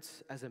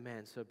appearance as a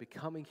man, so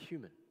becoming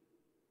human,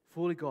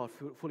 fully God,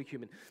 fully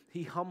human,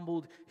 he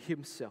humbled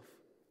himself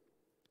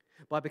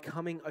by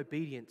becoming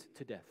obedient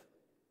to death,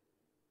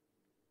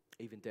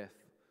 even death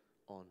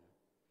on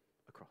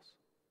a cross.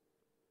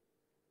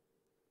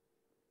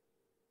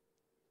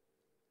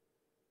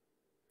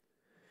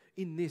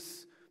 In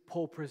this,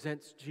 Paul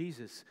presents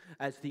Jesus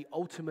as the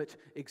ultimate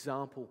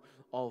example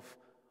of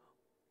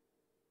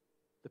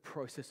the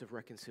process of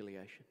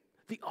reconciliation.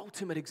 The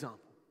ultimate example.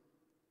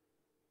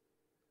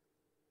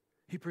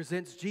 He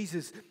presents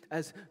Jesus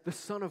as the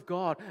Son of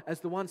God, as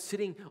the one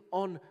sitting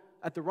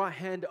at the right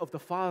hand of the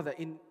Father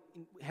in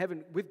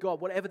heaven with God,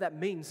 whatever that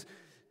means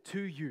to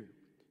you.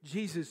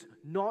 Jesus,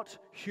 not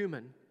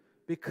human,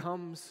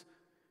 becomes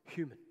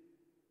human,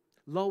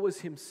 lowers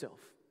himself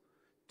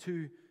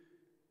to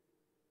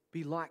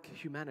be like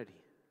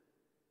humanity.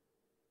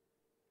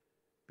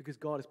 Because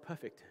God is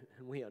perfect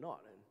and we are not.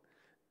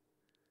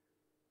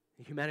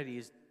 And humanity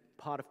is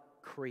part of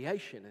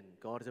creation and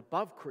God is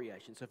above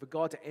creation. So for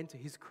God to enter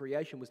his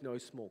creation was no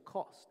small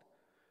cost.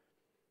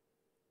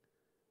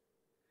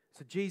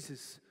 So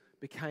Jesus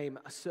became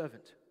a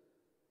servant.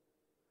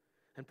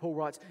 And Paul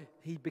writes,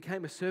 he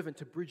became a servant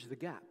to bridge the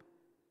gap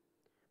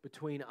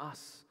between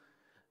us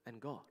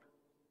and God.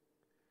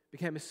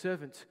 Became a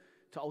servant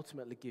to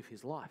ultimately give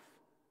his life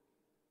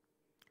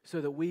so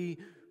that we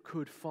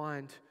could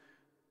find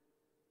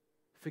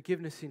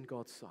forgiveness in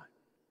God's sight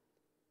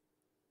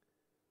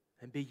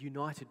and be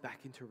united back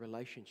into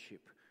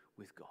relationship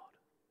with God.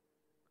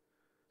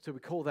 So we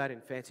call that, in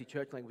fancy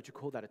church language, we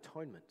call that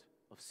atonement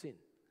of sin.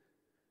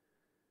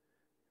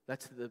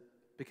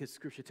 Because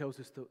Scripture tells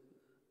us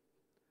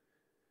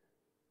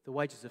the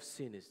wages of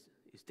sin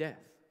is death.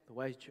 The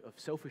wage of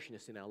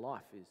selfishness in our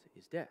life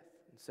is death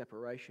and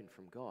separation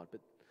from God.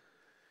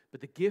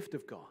 But the gift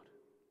of God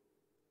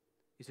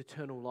is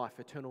eternal life,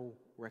 eternal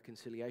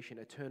reconciliation,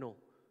 eternal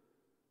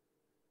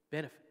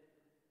benefit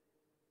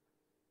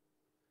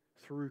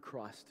through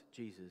Christ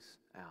Jesus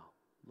our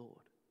Lord.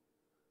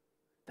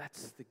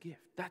 That's the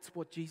gift. That's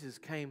what Jesus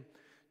came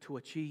to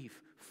achieve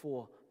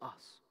for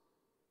us.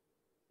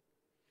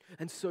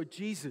 And so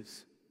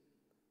Jesus,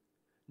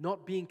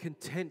 not being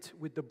content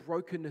with the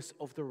brokenness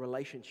of the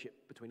relationship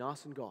between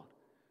us and God,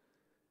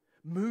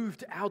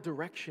 moved our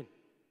direction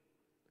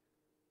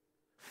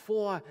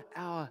for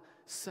our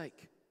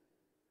sake.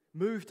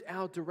 Moved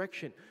our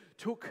direction,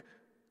 took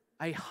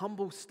a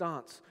humble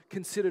stance,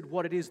 considered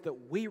what it is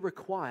that we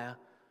require,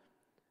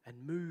 and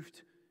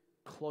moved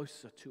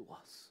closer to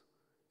us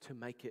to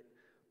make it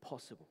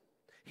possible.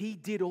 He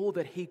did all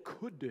that he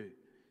could do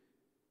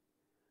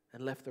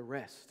and left the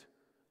rest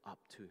up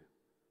to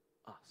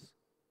us.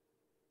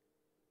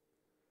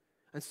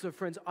 And so,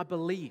 friends, I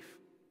believe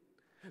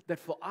that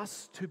for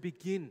us to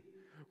begin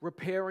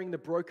repairing the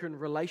broken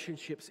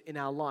relationships in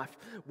our life,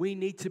 we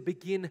need to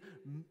begin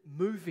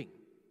moving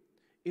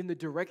in the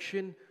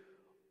direction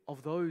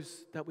of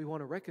those that we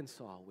want to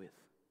reconcile with,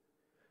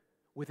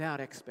 without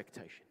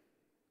expectation.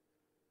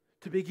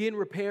 To begin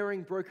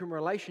repairing broken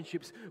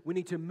relationships, we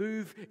need to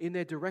move in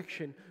their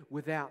direction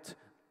without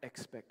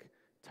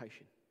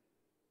expectation.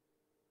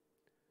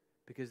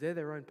 Because they're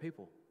their own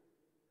people,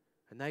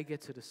 and they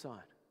get to decide.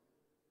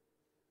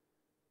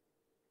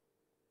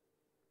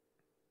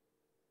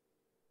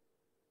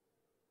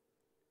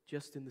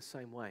 Just in the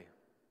same way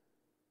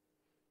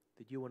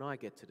that you and I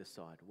get to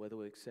decide whether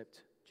we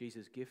accept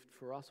Jesus' gift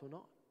for us or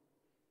not.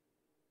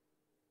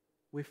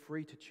 We're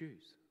free to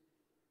choose.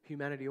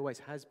 Humanity always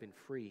has been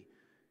free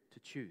to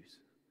choose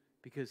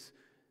because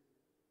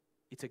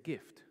it's a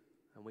gift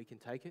and we can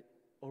take it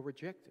or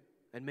reject it.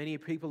 And many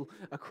people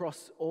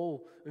across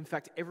all, in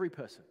fact every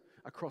person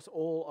across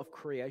all of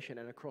creation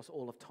and across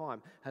all of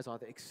time has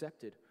either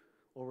accepted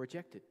or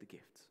rejected the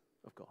gifts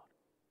of God.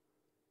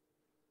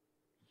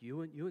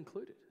 You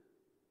included.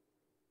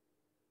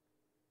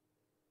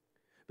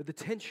 But the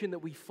tension that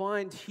we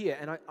find here,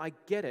 and I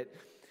get it,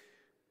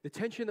 the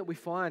tension that we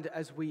find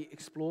as we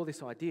explore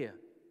this idea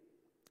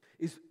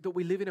is that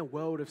we live in a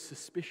world of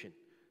suspicion.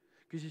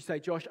 Because you say,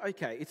 Josh,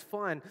 okay, it's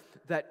fine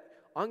that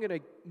I'm going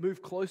to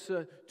move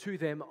closer to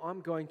them.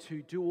 I'm going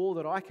to do all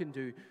that I can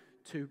do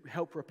to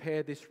help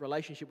repair this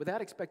relationship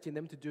without expecting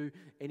them to do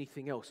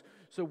anything else.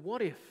 So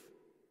what if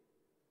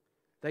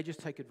they just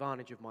take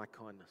advantage of my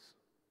kindness?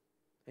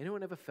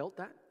 Anyone ever felt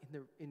that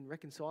in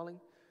reconciling?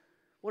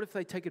 What if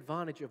they take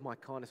advantage of my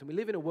kindness? And we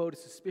live in a world of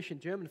suspicion.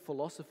 German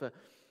philosopher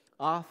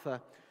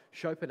Arthur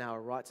Schopenhauer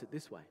writes it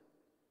this way.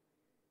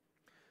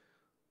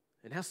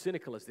 And how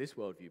cynical is this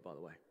worldview, by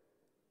the way?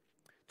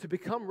 To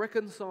become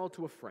reconciled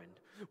to a friend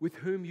with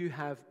whom you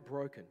have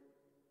broken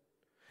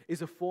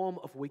is a form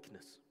of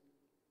weakness.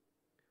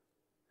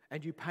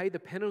 And you pay the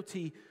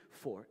penalty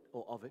for it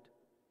or of it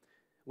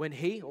when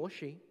he or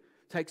she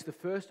takes the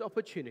first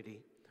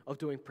opportunity of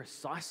doing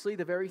precisely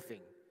the very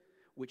thing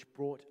which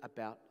brought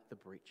about the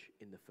breach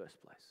in the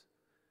first place.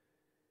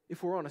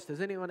 If we're honest,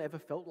 has anyone ever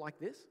felt like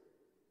this?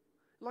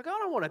 Like, I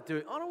don't want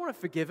to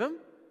forgive him.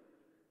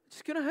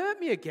 It's going to hurt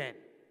me again.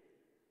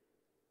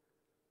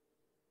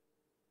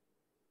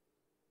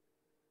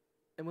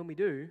 And when we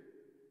do,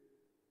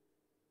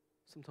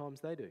 sometimes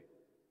they do.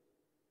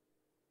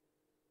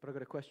 But I've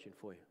got a question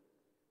for you.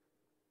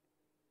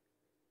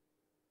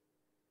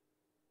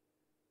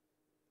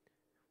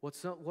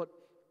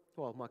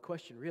 Well, my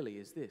question really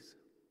is this.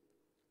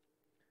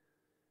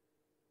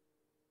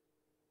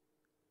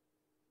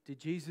 Did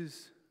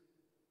Jesus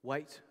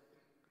wait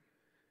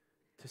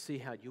to see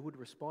how you would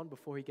respond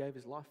before he gave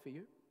his life for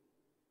you?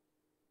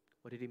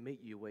 Or did he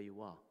meet you where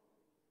you are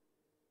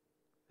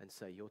and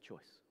say, your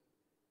choice?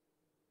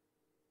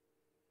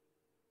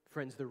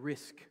 Friends, the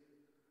risk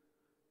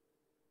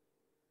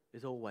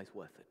is always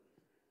worth it.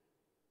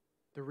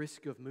 The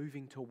risk of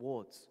moving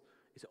towards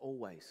is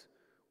always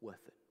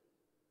worth it.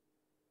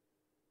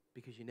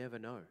 Because you never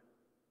know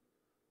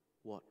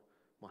what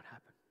might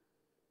happen.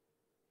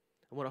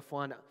 And what I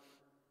find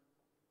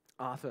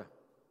Arthur,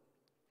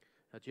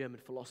 a German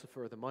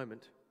philosopher of the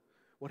moment,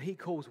 what he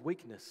calls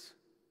weakness,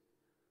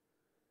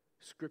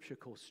 Scripture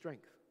calls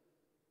strength.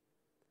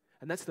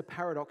 And that's the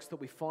paradox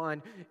that we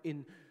find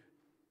in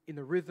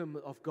the rhythm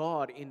of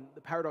God, in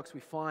the paradox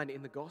we find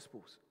in the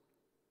Gospels,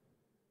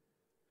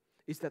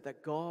 is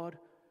that God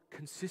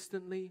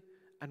consistently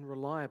and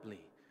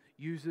reliably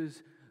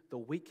uses the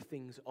weak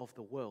things of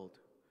the world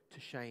to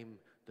shame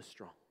the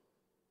strong.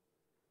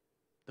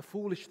 The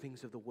foolish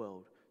things of the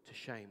world to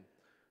shame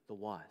the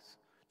wise.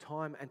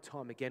 Time and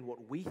time again,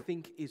 what we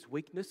think is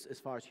weakness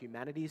as far as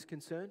humanity is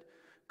concerned,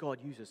 God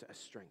uses as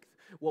strength.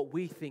 What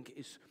we think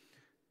is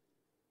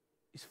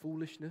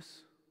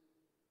foolishness,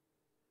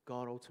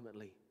 God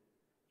ultimately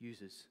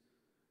uses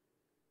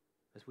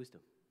as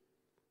wisdom.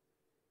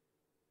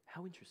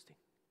 How interesting.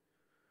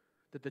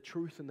 That the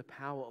truth and the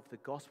power of the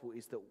gospel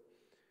is that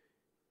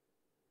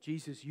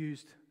Jesus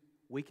used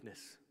weakness,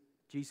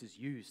 Jesus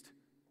used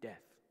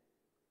death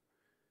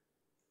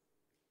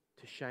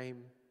to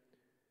shame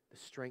the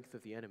strength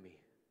of the enemy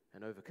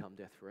and overcome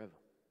death forever.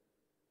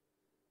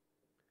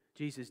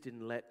 Jesus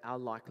didn't let our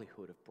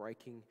likelihood of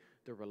breaking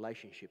the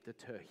relationship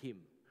deter him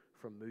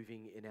from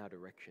moving in our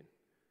direction.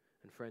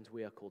 And friends,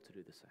 we are called to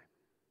do the same.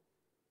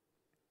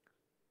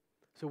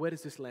 So where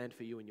does this land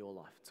for you in your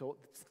life? So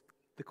it's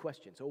the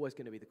question. It's always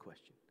going to be the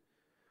question.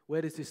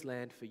 Where does this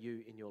land for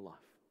you in your life?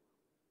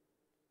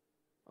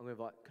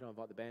 Can I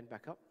invite the band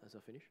back up as I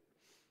finish?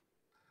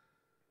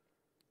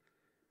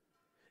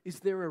 Is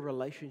there a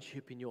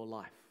relationship in your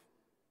life?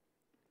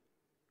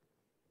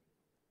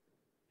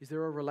 Is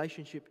there a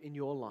relationship in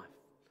your life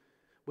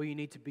where you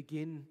need to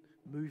begin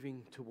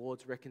moving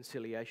towards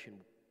reconciliation,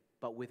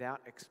 but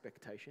without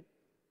expectation?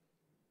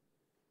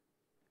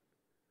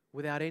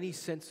 Without any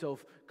sense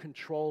of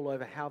control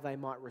over how they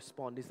might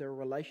respond? Is there a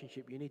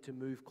relationship you need to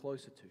move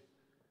closer to?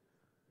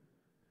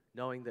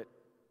 Knowing that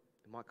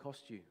it might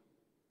cost you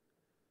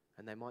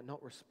and they might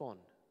not respond.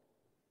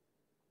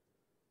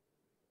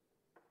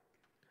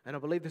 And I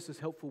believe this is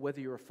helpful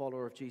whether you're a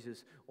follower of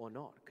Jesus or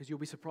not, because you'll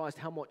be surprised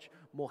how much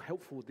more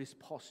helpful this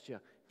posture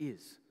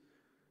is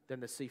than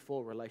the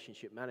C4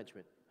 relationship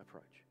management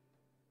approach.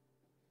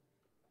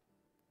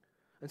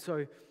 And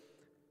so,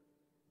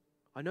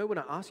 I know when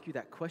I ask you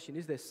that question,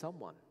 is there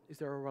someone? Is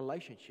there a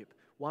relationship?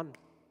 One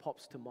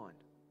pops to mind.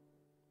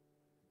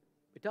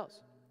 It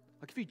does.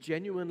 Like if you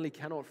genuinely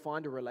cannot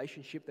find a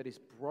relationship that is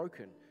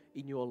broken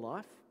in your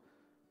life,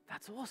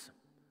 that's awesome.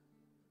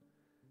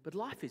 But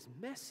life is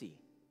messy.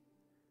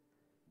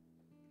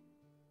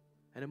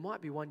 And it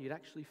might be one you'd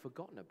actually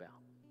forgotten about.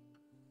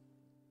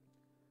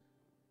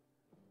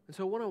 And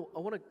so I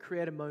want to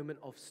create a moment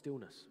of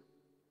stillness.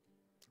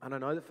 And I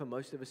know that for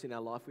most of us in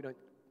our life,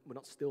 we're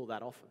not still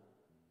that often.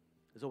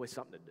 There's always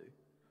something to do.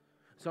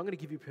 So I'm going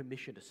to give you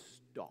permission to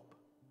stop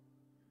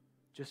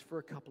just for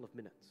a couple of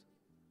minutes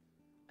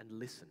and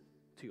listen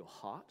to your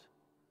heart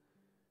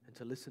and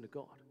to listen to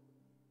God.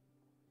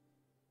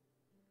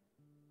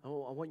 I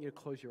want you to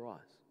close your eyes,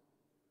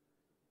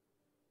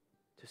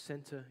 to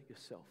center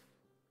yourself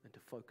and to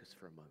focus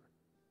for a moment.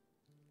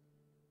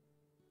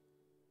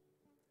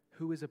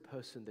 Who is a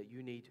person that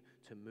you need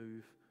to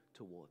move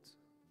towards?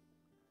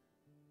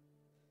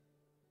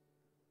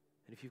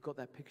 And if you've got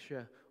that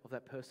picture of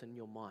that person in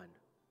your mind,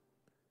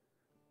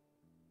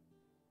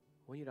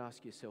 I want you to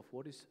ask yourself,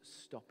 what is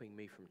stopping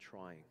me from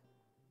trying?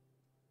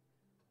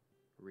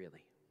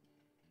 Really?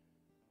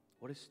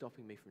 What is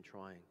stopping me from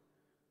trying?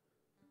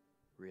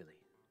 Really?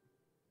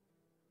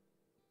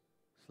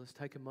 So let's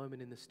take a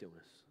moment in the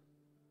stillness.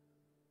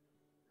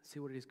 See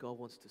what it is God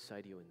wants to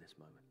say to you in this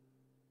moment.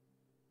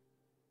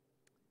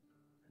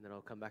 And then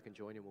I'll come back and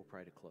join you and we'll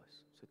pray to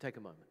close. So take a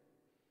moment.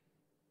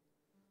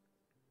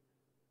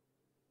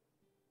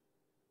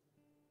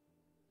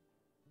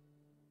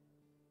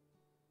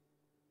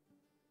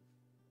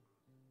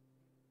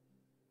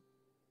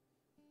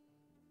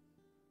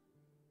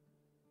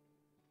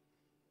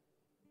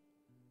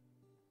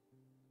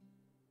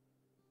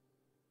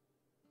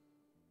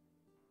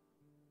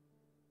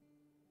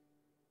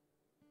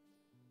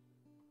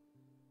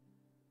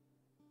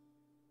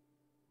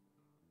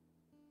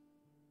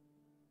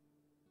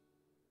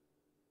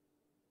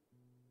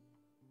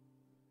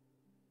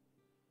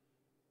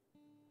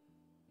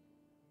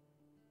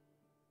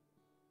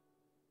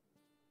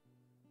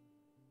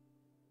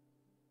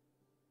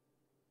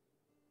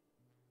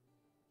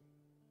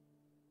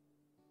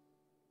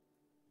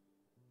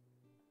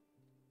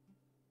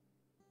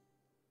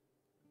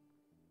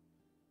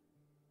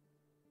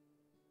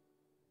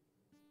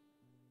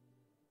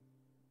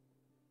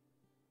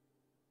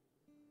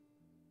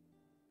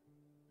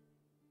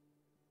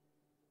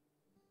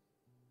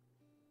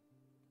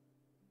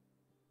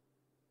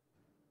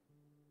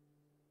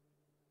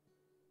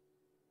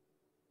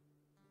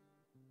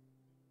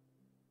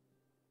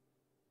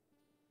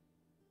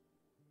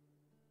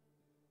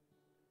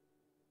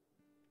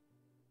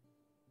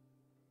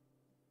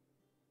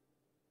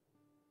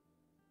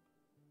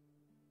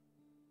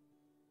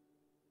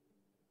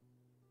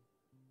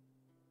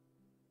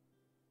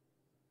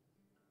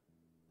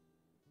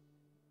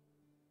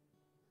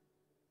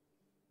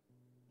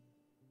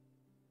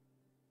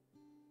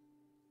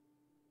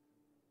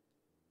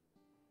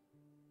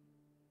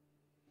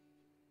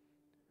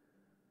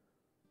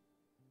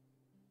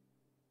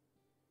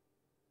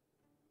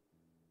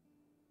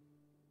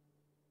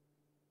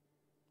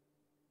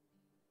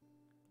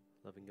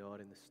 Loving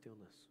God, in the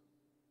stillness,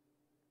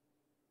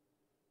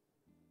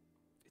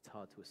 it's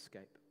hard to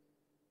escape.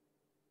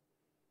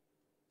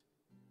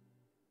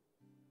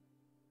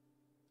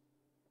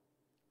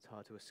 It's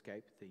hard to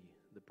escape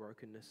the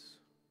brokenness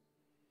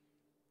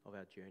of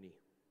our journey.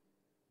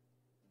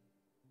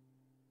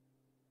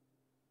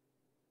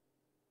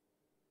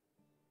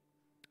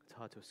 It's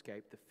hard to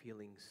escape the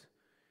feelings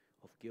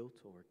of guilt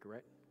or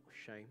regret or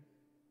shame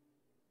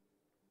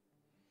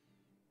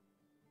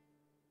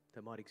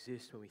that might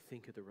exist when we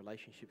think of the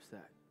relationships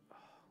that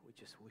we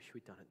just wish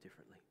we'd done it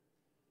differently.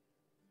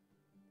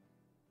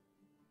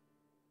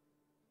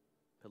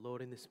 But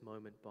Lord, in this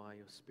moment, by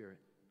your Spirit,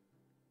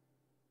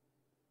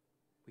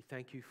 we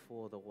thank you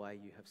for the way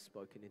you have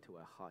spoken into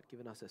our heart,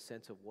 given us a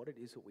sense of what it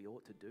is that we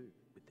ought to do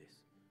with this.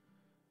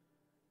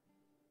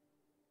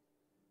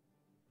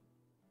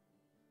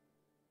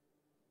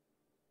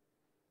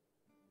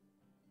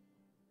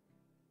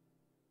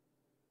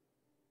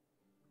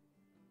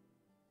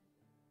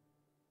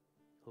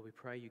 Lord, we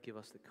pray you give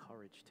us the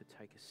courage to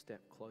take a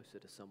step closer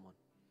to someone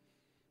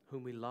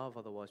whom we love,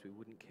 otherwise we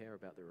wouldn't care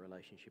about the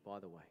relationship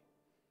either way.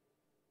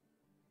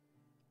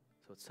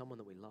 So it's someone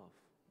that we love,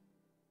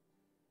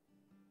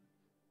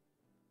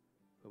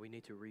 but we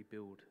need to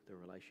rebuild the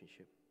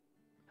relationship.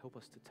 Help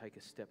us to take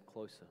a step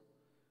closer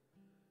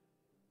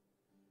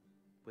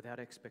without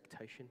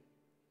expectation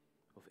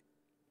of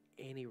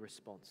any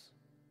response,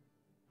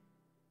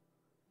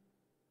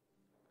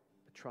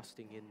 but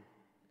trusting in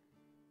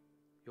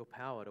your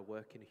power to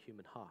work in a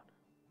human heart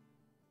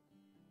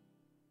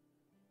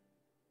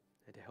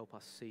and to help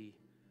us see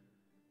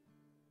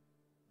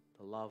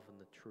the love and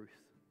the truth,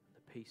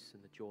 the peace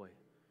and the joy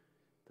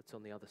that's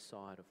on the other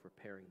side of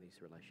repairing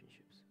these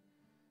relationships.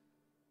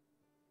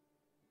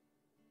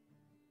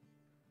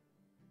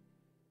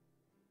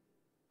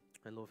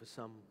 And Lord, for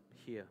some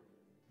here,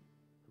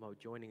 who might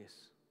be joining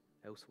us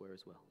elsewhere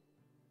as well,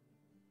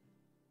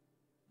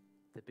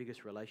 the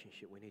biggest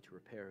relationship we need to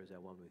repair is our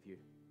one with you.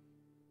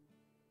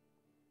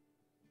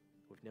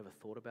 We've never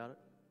thought about it.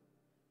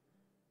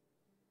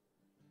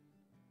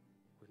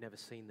 We've never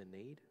seen the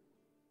need.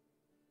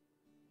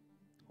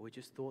 Or we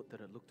just thought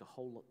that it looked a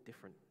whole lot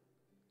different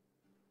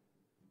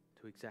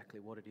to exactly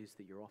what it is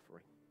that you're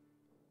offering.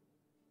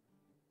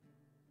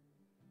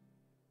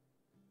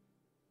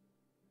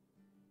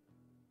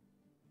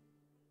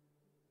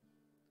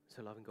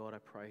 So, loving God, I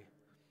pray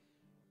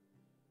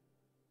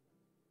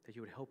that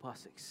you would help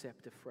us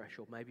accept afresh,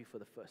 or maybe for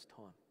the first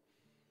time,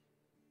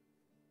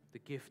 the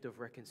gift of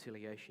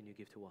reconciliation you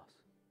give to us.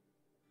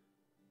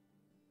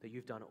 That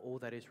you've done all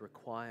that is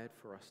required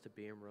for us to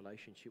be in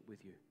relationship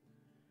with you.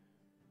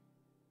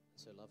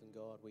 So, loving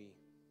God, we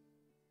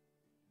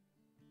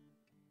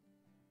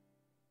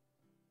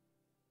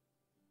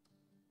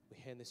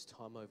hand this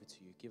time over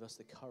to you. Give us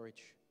the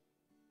courage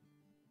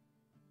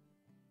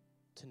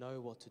to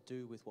know what to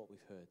do with what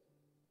we've heard.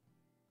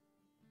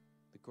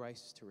 The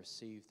grace to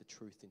receive the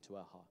truth into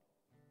our heart.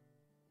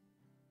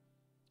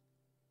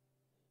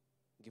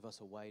 Give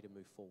us a way to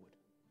move forward,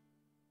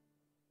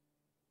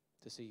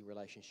 to see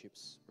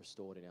relationships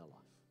restored in our life.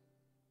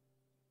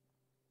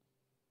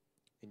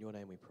 In your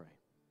name we pray.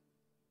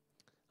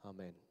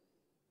 Amen.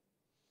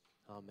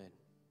 Amen.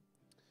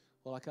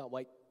 Well, I can't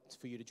wait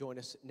for you to join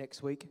us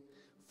next week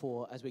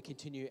as we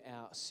continue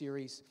our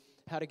series,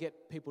 How to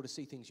Get People to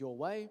See Things Your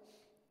Way.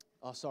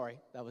 Oh, sorry,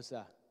 that was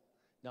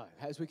no.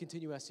 As we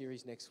continue our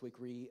series next week,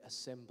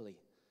 Reassembly.